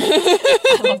 Wow.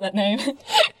 I love that name.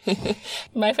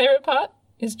 My favourite part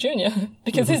is Junior,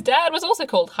 because his dad was also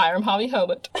called Hiram Harvey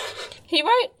Hurlbut. He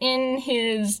wrote in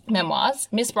his memoirs,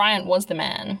 Miss Bryant was the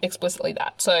man, explicitly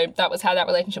that. So that was how that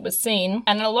relationship was seen.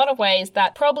 And in a lot of ways,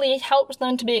 that probably helped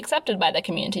them to be accepted by their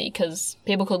community, because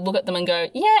people could look at them and go,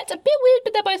 yeah, it's a bit weird,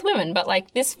 but they're both women, but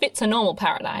like this fits a normal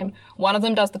paradigm. One of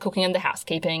them does the cooking and the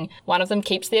housekeeping. One of them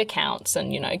keeps the accounts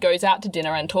and, goes out to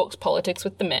dinner and talks politics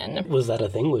with the men. Was that a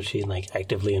thing? Was she,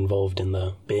 actively involved in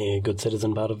the being a good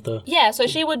citizen part of the... Yeah, so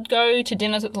she would go to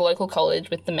dinners at the local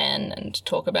college with the men and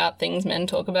talk about things men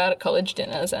talk about at college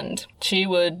dinners. And she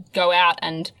would go out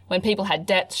and when people had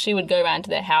debts, she would go around to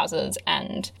their houses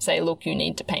and say, look, you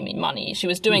need to pay me money. She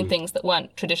was doing things that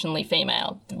weren't traditionally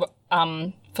female,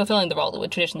 fulfilling the role that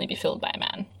would traditionally be filled by a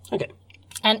man. Okay.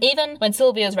 And even when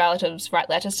Sylvia's relatives write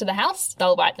letters to the house,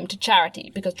 they'll write them to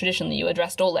Charity, because traditionally you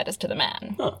addressed all letters to the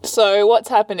man. Oh. So what's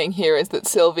happening here is that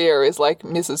Sylvia is like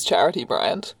Mrs. Charity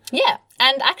Bryant. Yeah,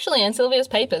 and actually in Sylvia's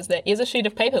papers there is a sheet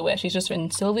of paper where she's just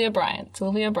written Sylvia Bryant,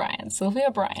 Sylvia Bryant,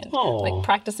 Sylvia Bryant, Oh.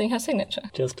 practicing her signature.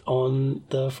 Just on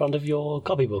the front of your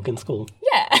copybook in school.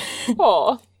 Yeah.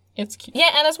 Oh. It's cute. Yeah,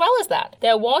 and as well as that,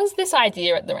 there was this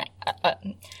idea around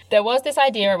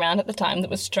at the time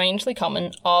that was strangely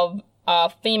common of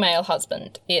a female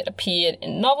husband. It appeared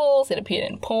in novels, it appeared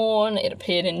in porn, it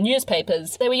appeared in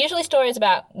newspapers. There were usually stories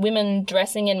about women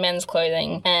dressing in men's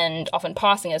clothing and often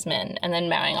passing as men and then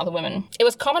marrying other women. It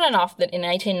was common enough that in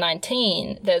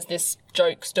 1819 there's this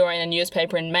joke story in a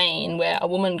newspaper in Maine where a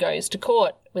woman goes to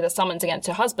court with a summons against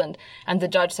her husband and the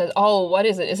judge says, oh, what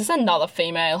is it? Is this another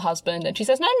female husband? And she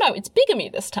says, no, it's bigamy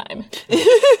this time.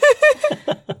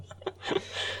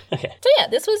 Okay. So yeah,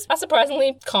 this was a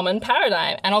surprisingly common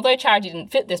paradigm. And although Charity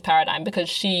didn't fit this paradigm because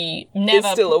she never...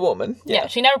 Is still a woman. Yeah,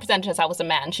 she never presented herself as a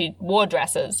man. She wore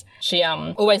dresses. She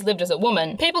always lived as a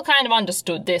woman. People kind of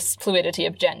understood this fluidity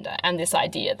of gender and this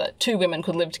idea that two women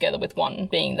could live together with one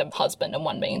being the husband and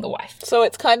one being the wife. So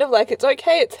it's kind of like, it's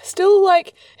okay, it's still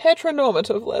like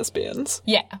heteronormative lesbians.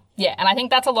 Yeah. And I think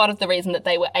that's a lot of the reason that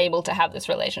they were able to have this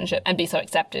relationship and be so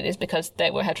accepted is because they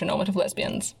were heteronormative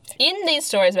lesbians. In these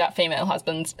stories about female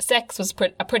husbands, sex was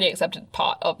a pretty accepted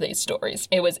part of these stories.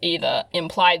 It was either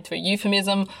implied through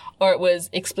euphemism or it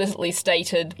was explicitly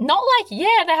stated, not like,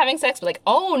 yeah, they're having sex, but like,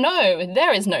 oh no,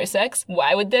 there is no sex.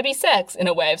 Why would there be sex? In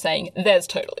a way of saying, there's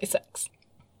totally sex.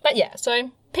 But yeah, so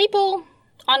people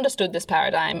understood this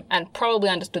paradigm and probably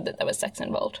understood that there was sex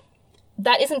involved.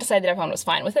 That isn't to say that everyone was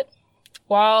fine with it.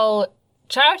 While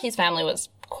Charity's family was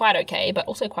quite okay, but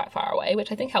also quite far away,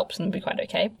 which I think helps them be quite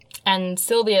okay, and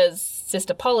Sylvia's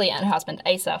sister Polly and her husband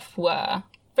Asaph were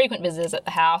frequent visitors at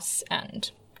the house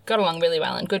and got along really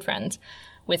well and good friends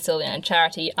with Sylvia and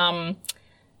Charity.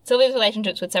 Sylvia's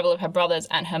relationships with several of her brothers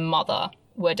and her mother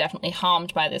were definitely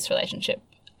harmed by this relationship.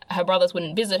 Her brothers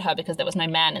wouldn't visit her because there was no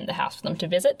man in the house for them to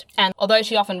visit. And although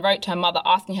she often wrote to her mother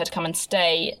asking her to come and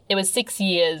stay, it was 6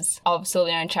 years of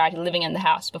Sylvia and Charity living in the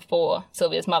house before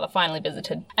Sylvia's mother finally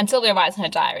visited. And Sylvia writes in her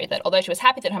diary that although she was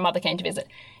happy that her mother came to visit,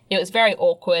 it was very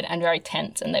awkward and very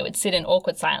tense, and they would sit in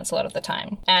awkward silence a lot of the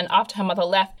time. And after her mother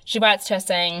left, she writes to her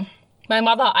saying, "My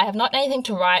mother, I have not anything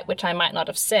to write which I might not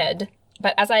have said,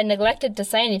 but as I neglected to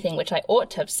say anything which I ought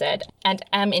to have said, and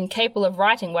am incapable of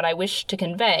writing what I wish to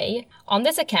convey, on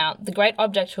this account, the great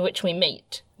object for which we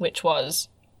meet," which was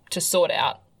to sort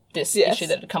out this issue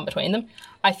that had come between them,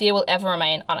 "I fear will ever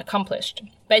remain unaccomplished."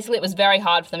 Basically, it was very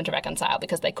hard for them to reconcile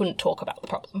because they couldn't talk about the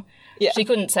problem. Yeah. She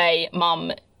couldn't say,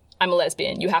 "Mum, I'm a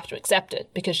lesbian, you have to accept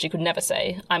it," because she could never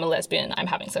say, "I'm a lesbian, I'm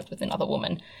having sex with another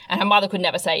woman." And her mother could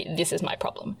never say, "This is my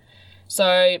problem."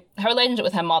 So her relationship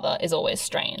with her mother is always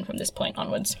strained from this point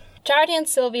onwards. Charity and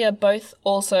Sylvia both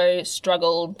also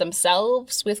struggled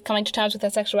themselves with coming to terms with their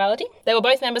sexuality. They were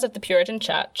both members of the Puritan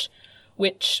Church,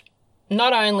 which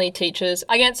not only teaches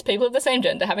against people of the same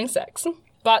gender having sex,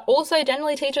 but also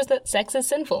generally teaches that sex is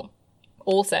sinful.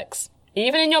 All sex.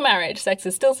 Even in your marriage, sex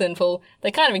is still sinful.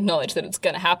 They kind of acknowledge that it's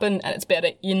going to happen and it's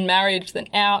better in marriage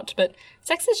than out, but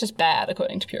sex is just bad,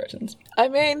 according to Puritans. I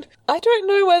mean, I don't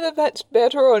know whether that's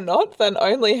better or not than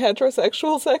only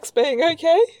heterosexual sex being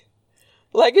okay.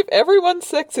 Like, if everyone's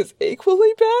sex is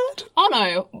equally bad? Oh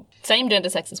no, same-gender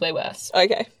sex is way worse.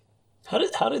 Okay. How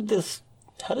did this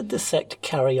sect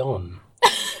carry on?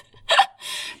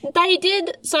 They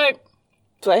did, so...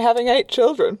 By having 8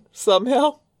 children,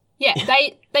 somehow. Yeah,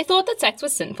 they thought that sex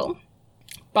was sinful,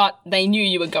 but they knew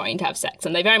you were going to have sex,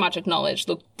 and they very much acknowledged,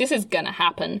 look, this is going to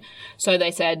happen, so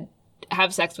they said,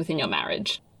 have sex within your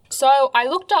marriage. So I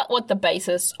looked at what the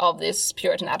basis of this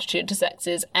Puritan attitude to sex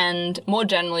is, and more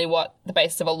generally what the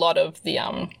basis of a lot of the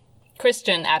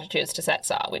Christian attitudes to sex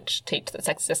are, which teach that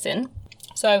sex is a sin.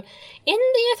 So in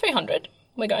the year 300...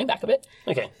 We're going back a bit.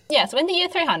 Okay. Yeah, so in the year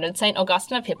 300, St.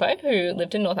 Augustine of Hippo, who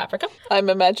lived in North Africa... I'm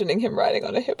imagining him riding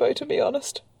on a hippo, to be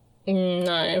honest.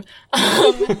 No.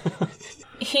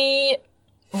 He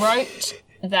wrote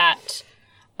that,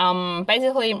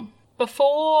 basically,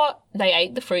 before they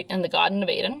ate the fruit in the Garden of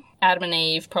Eden, Adam and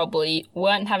Eve probably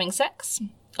weren't having sex,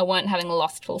 or weren't having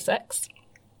lustful sex.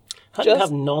 How do you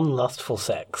have non-lustful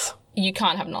sex? You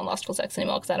can't have non-lustful sex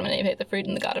anymore because Adam and Eve ate the fruit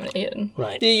in the Garden of Eden.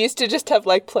 Right. You used to just have,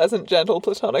 like, pleasant, gentle,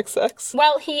 platonic sex.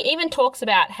 Well, he even talks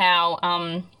about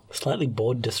how... Slightly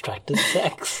bored, distracted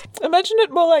sex. Imagine it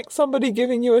more like somebody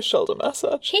giving you a shoulder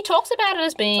massage. he talks about it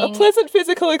as being... A pleasant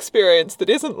physical experience that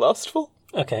isn't lustful.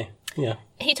 Okay, yeah.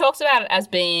 He talks about it as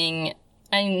being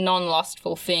a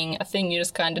non-lustful thing, a thing you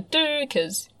just kind of do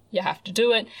because you have to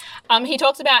do it. He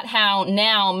talks about how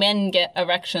now men get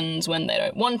erections when they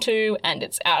don't want to and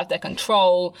it's out of their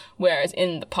control, whereas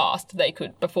in the past they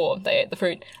could, before they ate the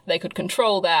fruit, they could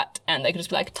control that and they could just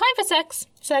be like, time for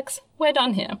sex, we're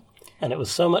done here. And it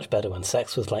was so much better when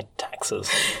sex was like taxes.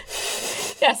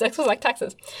 Yeah, sex was like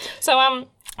taxes. So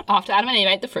after Adam and Eve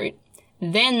ate the fruit,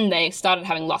 then they started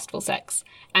having lustful sex.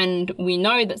 And we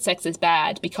know that sex is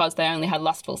bad because they only had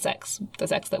lustful sex, the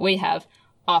sex that we have,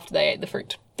 after they ate the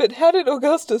fruit. But how did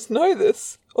Augustus know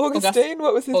this? Augustine?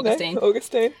 What was his Augustine. name?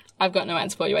 Augustine. I've got no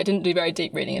answer for you. I didn't do very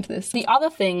deep reading into this. The other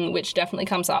thing which definitely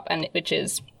comes up, and which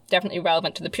is definitely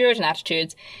relevant to the Puritan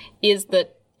attitudes, is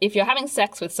that if you're having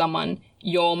sex with someone,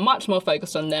 you're much more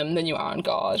focused on them than you are on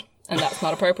God. And that's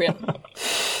not appropriate.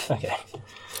 Okay.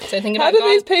 So think about How do God.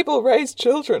 these people raise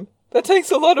children? That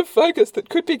takes a lot of focus that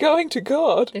could be going to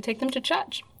God. They take them to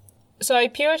church. So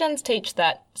Puritans teach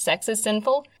that sex is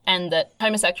sinful and that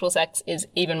homosexual sex is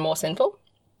even more sinful.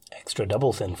 Extra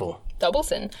double sinful. Double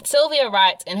sin. Sylvia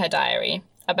writes in her diary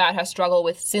about her struggle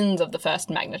with sins of the first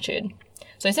magnitude.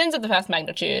 So sins of the first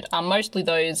magnitude are mostly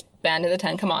those banned in the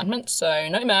Ten Commandments. So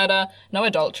no murder, no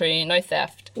adultery, no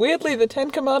theft. Weirdly, the Ten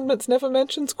Commandments never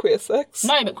mentions queer sex.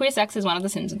 No, but queer sex is one of the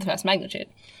sins of the first magnitude.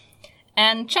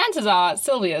 And chances are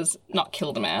Sylvia's not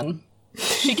killed a man.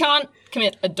 She can't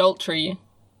commit adultery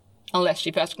unless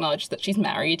she first acknowledges that she's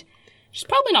married. She's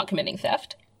probably not committing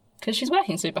theft, because she's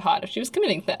working super hard. If she was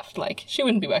committing theft, she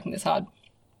wouldn't be working this hard.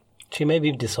 She may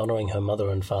be dishonouring her mother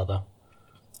and father.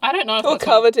 I don't know if Or that's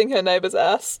coveting her neighbour's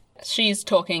ass. She's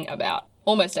talking about,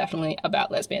 almost definitely,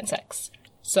 about lesbian sex.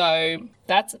 So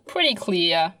that's pretty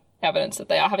clear evidence that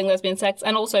they are having lesbian sex,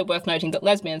 and also worth noting that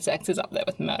lesbian sex is up there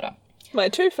with murder. My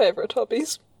two favourite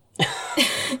hobbies.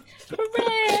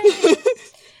 Hooray!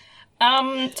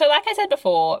 So like I said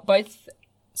before, both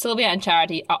Sylvia and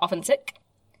Charity are often sick.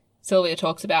 Sylvia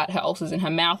talks about her ulcers in her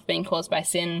mouth being caused by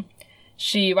sin.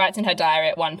 She writes in her diary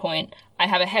at one point, I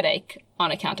have a headache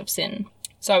on account of sin.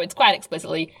 So it's quite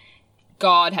explicitly,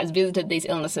 God has visited these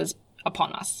illnesses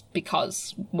upon us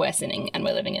because we're sinning and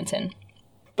we're living in sin.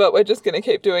 But we're just going to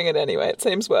keep doing it anyway. It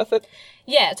seems worth it.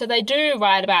 Yeah, so they do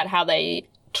write about how they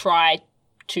try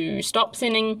to stop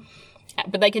sinning,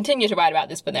 but they continue to write about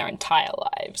this for their entire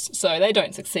lives. So they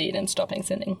don't succeed in stopping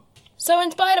sinning. So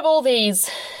in spite of all these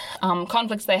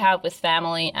conflicts they have with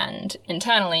family and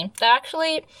internally, they're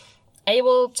actually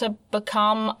able to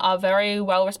become a very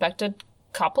well-respected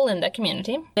couple in their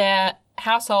community. Their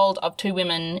household of two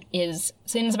women is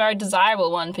seen as a very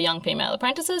desirable one for young female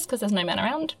apprentices because there's no men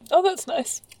around. Oh, that's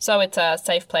nice. So it's a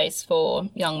safe place for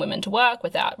young women to work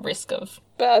without risk of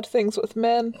Bad things with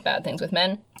men. bad things with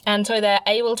men. And so they're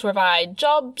able to provide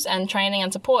jobs and training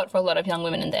and support for a lot of young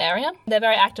women in the area. They're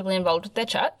very actively involved with their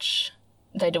church.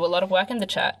 They do a lot of work in the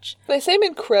church. They seem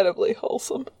incredibly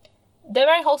wholesome. They're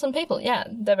very wholesome people, yeah.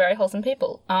 They're very wholesome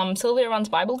people. Sylvia runs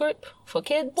Bible group for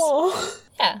kids. Oh.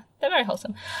 Yeah, they're very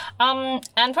wholesome.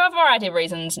 And for a variety of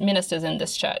reasons, ministers in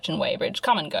this church in Weybridge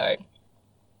come and go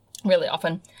really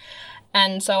often.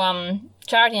 And so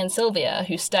Charity and Sylvia,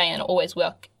 who stay and always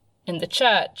work in the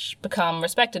church, become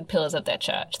respected pillars of their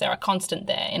church. They're a constant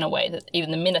there in a way that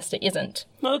even the minister isn't.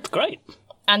 No, that's great.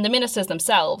 And the ministers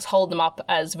themselves hold them up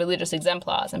as religious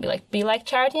exemplars and be like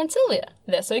Charity and Sylvia.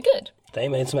 They're so good. They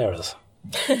made some errors.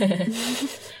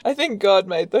 I think God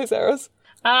made those errors.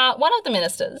 One of the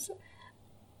ministers,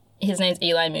 his name's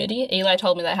Eli Moody. Eli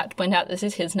told me that I had to point out this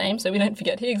is his name so we don't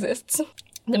forget he exists.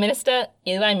 The minister,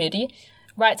 Eli Moody,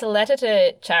 writes a letter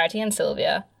to Charity and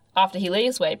Sylvia after he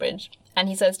leaves Weybridge, and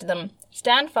he says to them,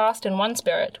 "Stand fast in one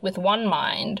spirit, with one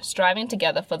mind, striving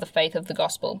together for the faith of the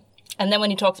gospel." And then when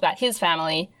he talks about his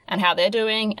family and how they're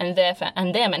doing, and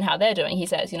them and how they're doing, he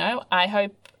says, I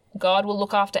hope God will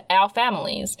look after our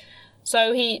families.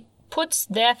 So he puts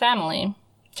their family,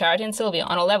 Charity and Sylvia,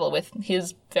 on a level with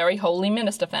his very holy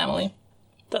minister family.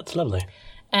 That's lovely.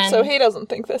 And So he doesn't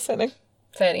think they're sinning.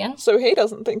 say it again. So he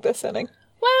doesn't think they're sinning.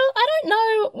 Well, I don't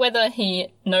know whether he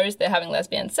knows they're having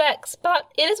lesbian sex, but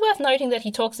it is worth noting that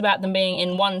he talks about them being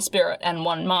in one spirit and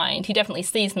one mind. He definitely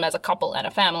sees them as a couple and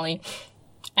a family,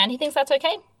 and he thinks that's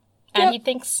okay. And Yep. he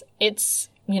thinks it's,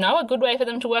 a good way for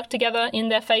them to work together in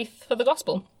their faith for the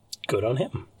gospel. Good on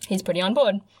him. He's pretty on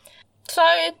board. So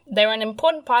they were an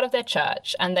important part of their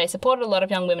church, and they supported a lot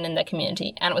of young women in their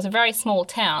community, and it was a very small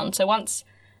town, so once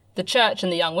the church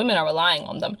and the young women are relying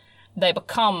on them, they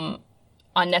become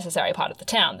a necessary part of the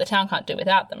town. The town can't do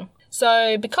without them.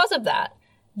 So because of that,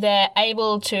 they're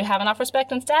able to have enough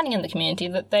respect and standing in the community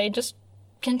that they just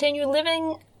continue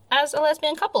living as a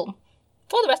lesbian couple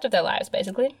for the rest of their lives,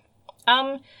 basically.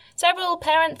 Several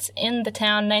parents in the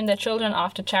town named their children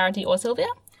after Charity or Sylvia.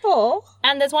 Oh.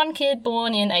 And there's one kid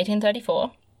born in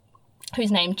 1834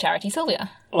 who's named Charity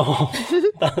Sylvia. Oh,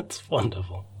 that's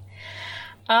wonderful.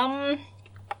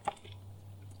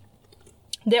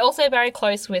 They're also very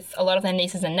close with a lot of their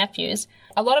nieces and nephews,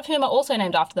 a lot of whom are also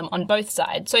named after them on both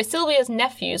sides. So Sylvia's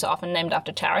nephews are often named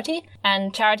after Charity,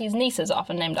 and Charity's nieces are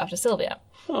often named after Sylvia.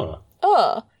 Huh.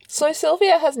 Oh, so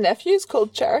Sylvia has nephews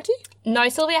called Charity? No,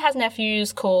 Sylvia has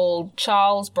nephews called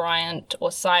Charles Bryant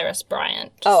or Cyrus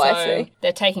Bryant. Oh, so I see.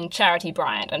 They're taking Charity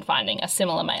Bryant and finding a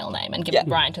similar male name and giving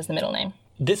Bryant as the middle name.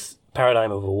 This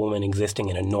paradigm of a woman existing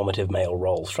in a normative male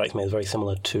role strikes me as very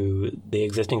similar to the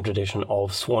existing tradition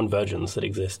of sworn virgins that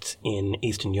exists in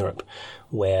Eastern Europe,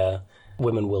 where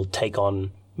women will take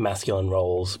on masculine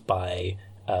roles by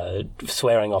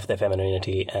swearing off their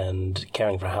femininity and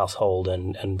caring for a household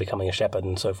and becoming a shepherd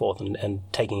and so forth, and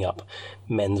taking up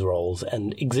men's roles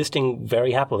and existing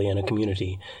very happily in a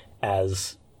community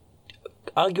as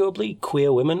arguably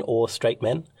queer women or straight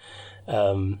men,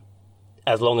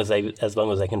 as long as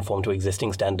they conform to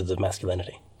existing standards of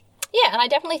masculinity. Yeah, and I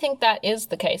definitely think that is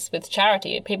the case with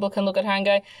Charity. People can look at her and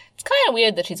go, it's kind of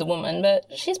weird that she's a woman, but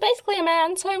she's basically a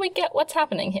man, so we get what's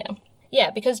happening here. Yeah,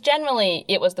 because generally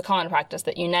it was the common practice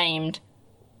that you named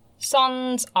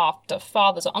sons after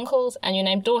fathers or uncles, and you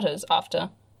named daughters after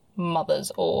mothers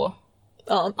or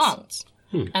aunts.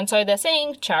 And so they're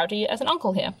seeing Charity as an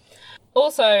uncle here.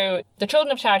 Also, the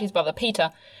children of Charity's brother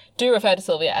Peter do refer to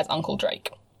Sylvia as Uncle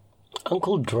Drake.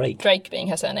 Uncle Drake. Drake being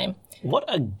her surname. What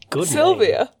a good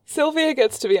Sylvia. name. Sylvia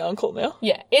gets to be uncle now.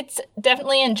 Yeah, it's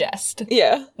definitely in jest.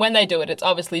 Yeah. When they do it, it's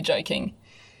obviously joking.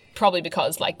 Probably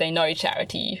because, they know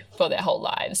Charity for their whole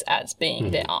lives as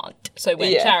being their aunt. So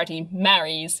when Charity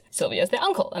marries, Sylvia's their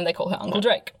uncle, and they call her Uncle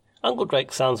Drake. Uncle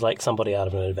Drake sounds like somebody out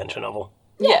of an adventure novel.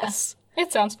 Yes.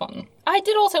 It sounds fun. I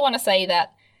did also want to say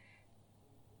that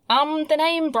the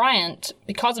name Bryant,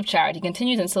 because of Charity,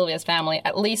 continues in Sylvia's family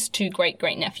at least 2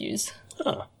 great-great-nephews.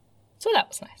 Huh. So that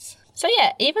was nice. So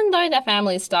yeah, even though their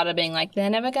families started being like, they're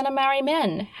never going to marry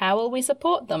men, how will we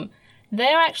support them?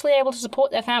 They're actually able to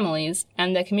support their families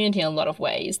and their community in a lot of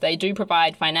ways. They do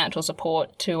provide financial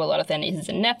support to a lot of their nieces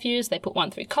and nephews. They put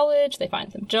one through college. They find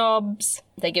them jobs.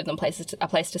 They give them a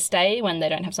place to stay when they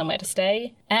don't have somewhere to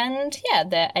stay. And yeah,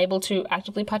 they're able to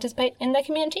actively participate in their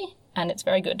community, and it's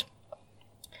very good.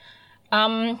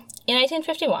 In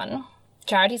 1851,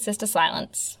 Charity's sister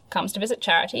Silence comes to visit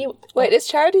Charity. Wait, is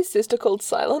Charity's sister called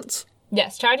Silence?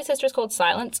 Yes, Charity's sister is called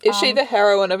Silence. Is she the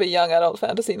heroine of a young adult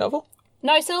fantasy novel?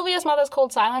 No, Sylvia's mother's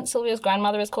called Silence. Sylvia's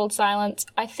grandmother is called Silence.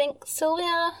 I think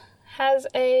Sylvia has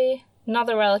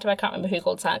another relative, I can't remember who,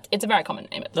 called Silence. It's a very common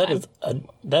name at the time.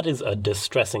 That is a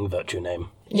distressing virtue name.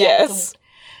 Yes.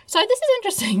 So this is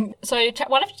interesting. So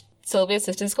one of Sylvia's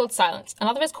sisters is called Silence.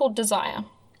 Another is called Desire.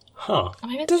 Huh. Or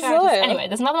maybe it's Desire. Charity's. Anyway,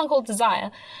 there's another one called Desire.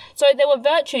 So there were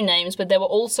virtue names, but there were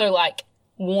also,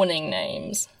 warning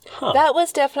names. Huh. That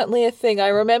was definitely a thing. I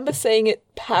remember seeing it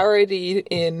parodied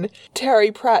in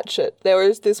Terry Pratchett. There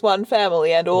was this one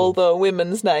family and all the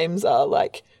women's names are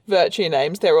virtue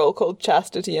names. They're all called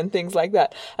Chastity and things like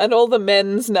that. And all the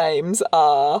men's names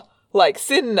are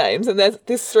sin names. And there's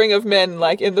this string of men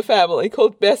in the family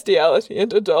called Bestiality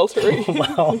and Adultery.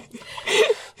 Wow.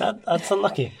 That's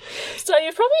unlucky. So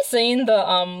you've probably seen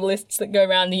the lists that go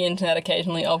around the internet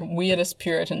occasionally of weirdest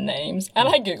Puritan names, and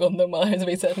I googled them while I was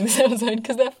researching this episode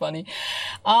because they're funny.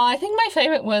 I think my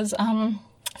favourite was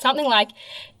something like,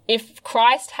 "If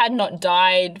Christ had not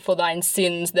died for thine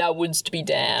sins, thou wouldst be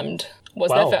damned," was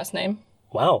their first name.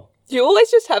 Wow. You always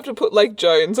just have to put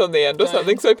Jones on the end or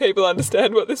something so people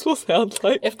understand what this will sound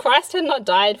like. If Christ had not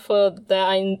died for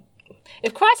thine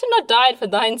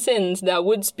sins, thou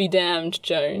wouldst be damned,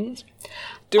 Jones.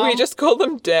 Do we just call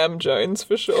them Damn Jones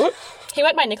for short? He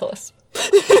went by Nicholas.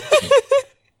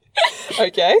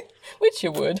 Okay. Which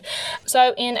you would.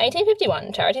 So in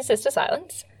 1851, Charity's sister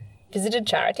Silence visited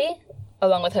Charity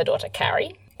along with her daughter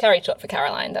Carrie. Carrie short for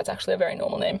Caroline. That's actually a very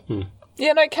normal name.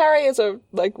 Yeah, no, Carrie is a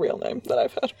real name that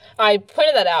I've heard. I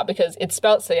pointed that out because it's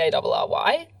spelled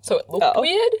C-A-R-R-Y, so it looked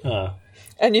weird.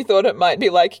 And you thought it might be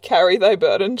carry thy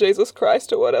burden, Jesus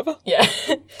Christ, or whatever. Yeah.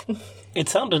 It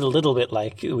sounded a little bit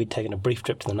like we'd taken a brief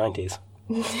trip to the 90s.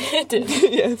 It did.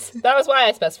 Yes. That was why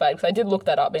I specified, because I did look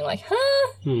that up, being like,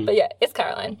 huh? But yeah, it's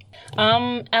Caroline.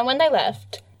 And when they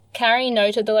left, Carrie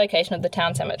noted the location of the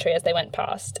town cemetery as they went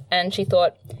past, and she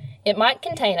thought, it might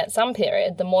contain at some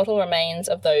period the mortal remains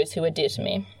of those who were dear to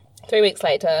me. 3 weeks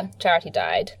later, Charity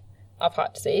died of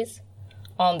heart disease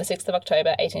on the 6th of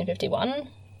October, 1851.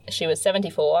 She was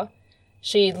 74.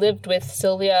 She lived with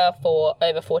Sylvia for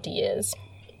over 40 years.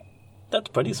 That's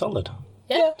pretty solid.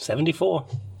 Yeah. 74.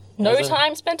 No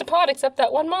time spent apart except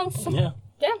that 1 month. Yeah.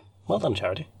 Yeah. Well done,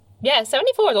 Charity. Yeah,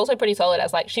 74 is also pretty solid,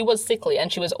 as like she was sickly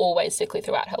and she was always sickly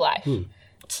throughout her life.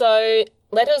 So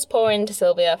letters pour into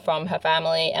Sylvia from her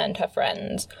family and her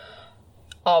friends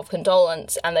of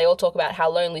condolence, and they all talk about how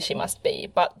lonely she must be,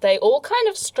 but they all kind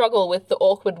of struggle with the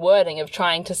awkward wording of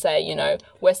trying to say, you know,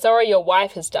 we're sorry your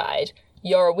wife has died,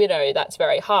 you're a widow, that's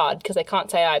very hard, because they can't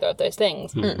say either of those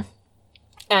things.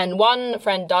 And one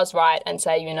friend does write and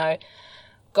say, you know,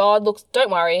 don't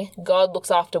worry, God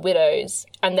looks after widows.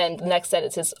 And then the next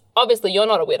sentence is, obviously you're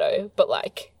not a widow, but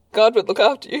like... God would look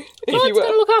after you if God's you were.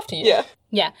 going to look after you. Yeah.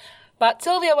 Yeah. But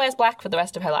Sylvia wears black for the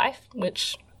rest of her life,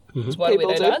 which is what People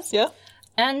a widow do. does. Yeah.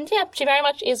 And yeah, she very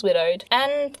much is widowed.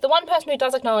 And the one person who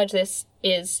does acknowledge this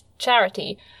is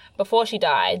Charity. Before she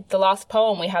died, the last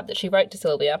poem we have that she wrote to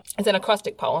Sylvia is an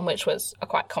acrostic poem, which was a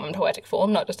quite common poetic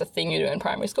form, not just a thing you do in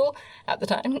primary school at the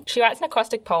time. She writes an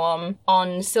acrostic poem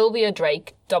on Sylvia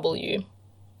Drake W.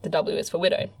 The W is for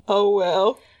widow. Oh,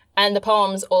 well. And the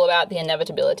poem's all about the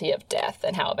inevitability of death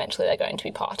and how eventually they're going to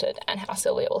be parted and how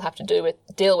Sylvia will have to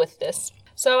deal with this.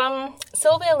 So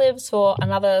Sylvia lives for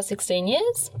another 16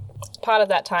 years. Part of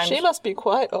that time... She must be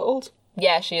quite old.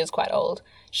 Yeah, she is quite old.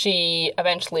 She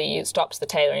eventually stops the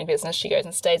tailoring business. She goes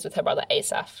and stays with her brother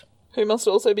Asaph. Who must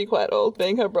also be quite old,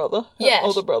 being her brother. Her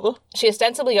older brother. She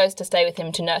ostensibly goes to stay with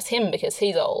him to nurse him because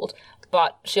he's old,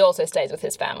 but she also stays with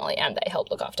his family and they help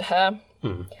look after her.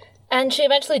 And she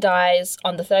eventually dies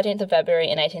on the 13th of February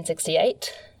in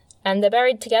 1868, and they're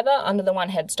buried together under the one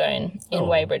headstone in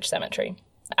Weybridge Cemetery.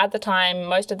 At the time,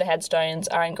 most of the headstones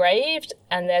are engraved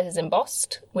and theirs is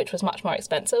embossed, which was much more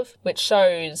expensive, which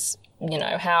shows, you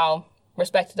know, how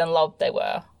respected and loved they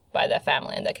were by their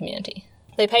family and their community.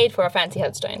 They paid for a fancy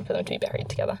headstone for them to be buried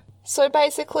together. So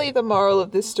basically the moral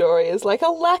of this story is like a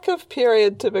lack of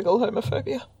period typical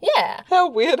homophobia. Yeah. How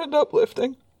weird and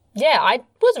uplifting. Yeah, I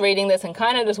was reading this and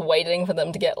kind of just waiting for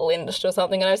them to get lynched or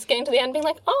something, and I was getting to the end being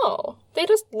like, oh, they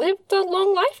just lived a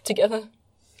long life together.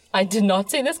 I did not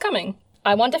see this coming.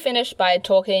 I want to finish by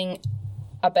talking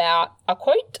about a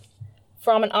quote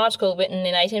from an article written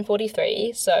in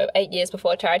 1843, so 8 years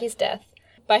before Charity's death,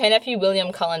 by her nephew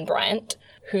William Cullen Bryant,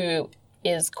 who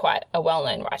is quite a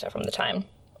well-known writer from the time.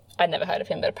 I'd never heard of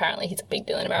him, but apparently he's a big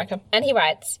deal in America. And he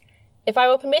writes, "If I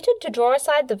were permitted to draw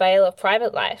aside the veil of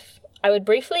private life, I would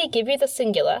briefly give you the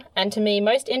singular, and to me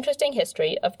most interesting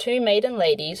history of two maiden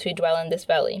ladies who dwell in this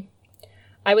valley.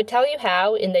 I would tell you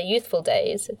how, in their youthful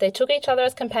days, they took each other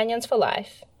as companions for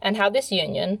life, and how this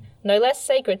union, no less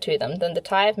sacred to them than the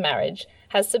tie of marriage,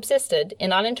 has subsisted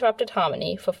in uninterrupted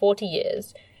harmony for 40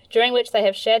 years, during which they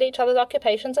have shared each other's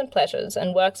occupations and pleasures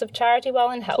and works of charity while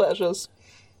in health." Pleasures.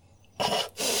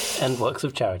 And works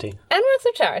of charity. And works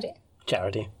of charity.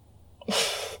 Charity.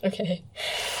 Okay.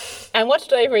 "And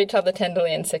watched over each other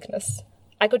tenderly in sickness.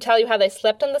 I could tell you how they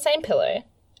slept on the same pillow,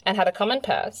 and had a common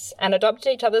purse, and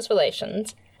adopted each other's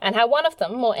relations, and how one of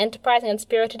them, more enterprising and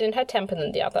spirited in her temper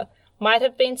than the other, might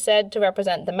have been said to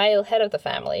represent the male head of the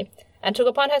family, and took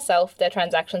upon herself their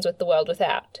transactions with the world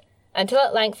without, until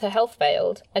at length her health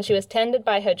failed, and she was tended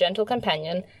by her gentle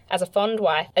companion, as a fond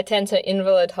wife attends her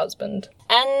invalid husband."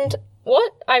 And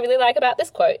what I really like about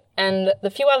this quote, and the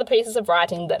few other pieces of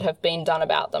writing that have been done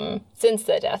about them since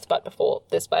their death, but before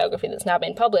this biography that's now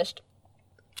been published,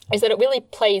 is that it really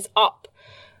plays up,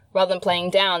 rather than playing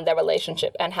down, their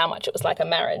relationship and how much it was like a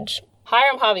marriage.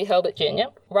 Hiram Harvey Herbert Jr.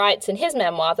 writes in his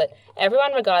memoir that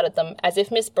everyone regarded them as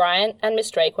if Miss Bryant and Miss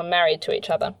Drake were married to each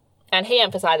other. And he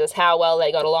emphasises how well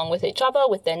they got along with each other,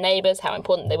 with their neighbours, how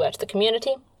important they were to the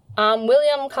community.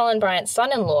 William Cullen Bryant's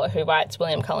son-in-law, who writes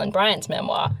William Cullen Bryant's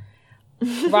memoir,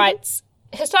 writes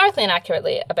historically and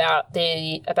accurately about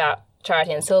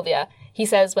Charity and Sylvia. He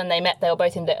says when they met, they were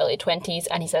both in their early 20s,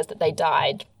 and he says that they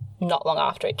died not long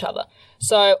after each other.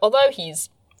 So, although he's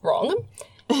wrong,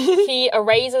 he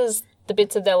erases the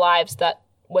bits of their lives that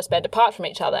were spent apart from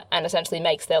each other and essentially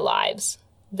makes their lives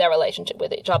their relationship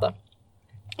with each other.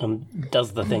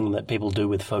 Does the thing that people do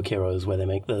with folk heroes where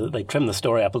they trim the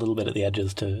story up a little bit at the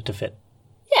edges to fit.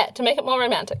 Yeah, to make it more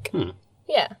romantic.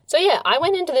 Yeah. So yeah, I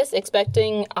went into this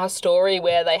expecting a story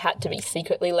where they had to be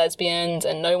secretly lesbians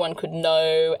and no one could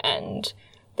know and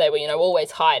they were,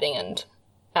 always hiding and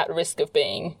at risk of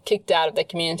being kicked out of their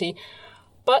community.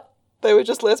 But they were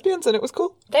just lesbians and it was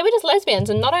cool? They were just lesbians,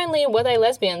 and not only were they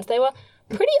lesbians, they were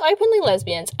pretty openly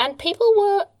lesbians, and people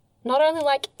were not only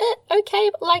like,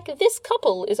 okay, but like, this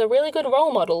couple is a really good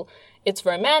role model. It's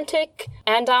romantic.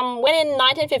 And when in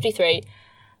 1953,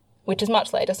 which is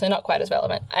much later, so not quite as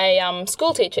relevant, a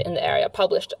school teacher in the area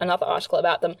published another article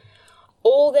about them,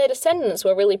 all their descendants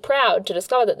were really proud to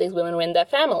discover that these women were in their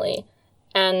family.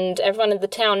 And everyone in the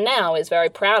town now is very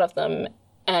proud of them.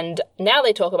 And now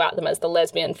they talk about them as the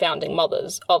lesbian founding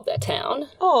mothers of their town.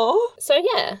 Aww. So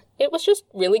yeah, it was just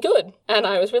really good. And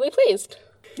I was really pleased.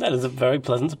 That is a very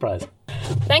pleasant surprise.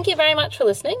 Thank you very much for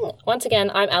listening. Once again,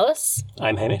 I'm Alice.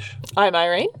 I'm Hamish. I'm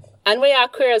Irene. And we are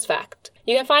Queer as Fact.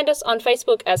 You can find us on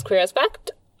Facebook as Queer as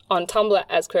Fact, on Tumblr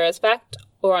as Queer as Fact,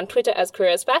 or on Twitter as Queer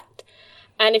as Fact.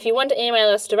 And if you want to email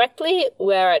us directly,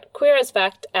 we're at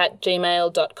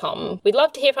queerasfact@gmail.com. We'd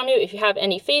love to hear from you if you have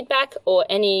any feedback or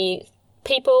any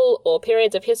people or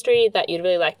periods of history that you'd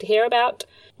really like to hear about.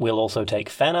 We'll also take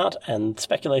fan art and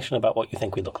speculation about what you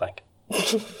think we look like.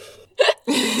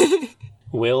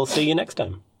 We'll see you next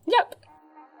time.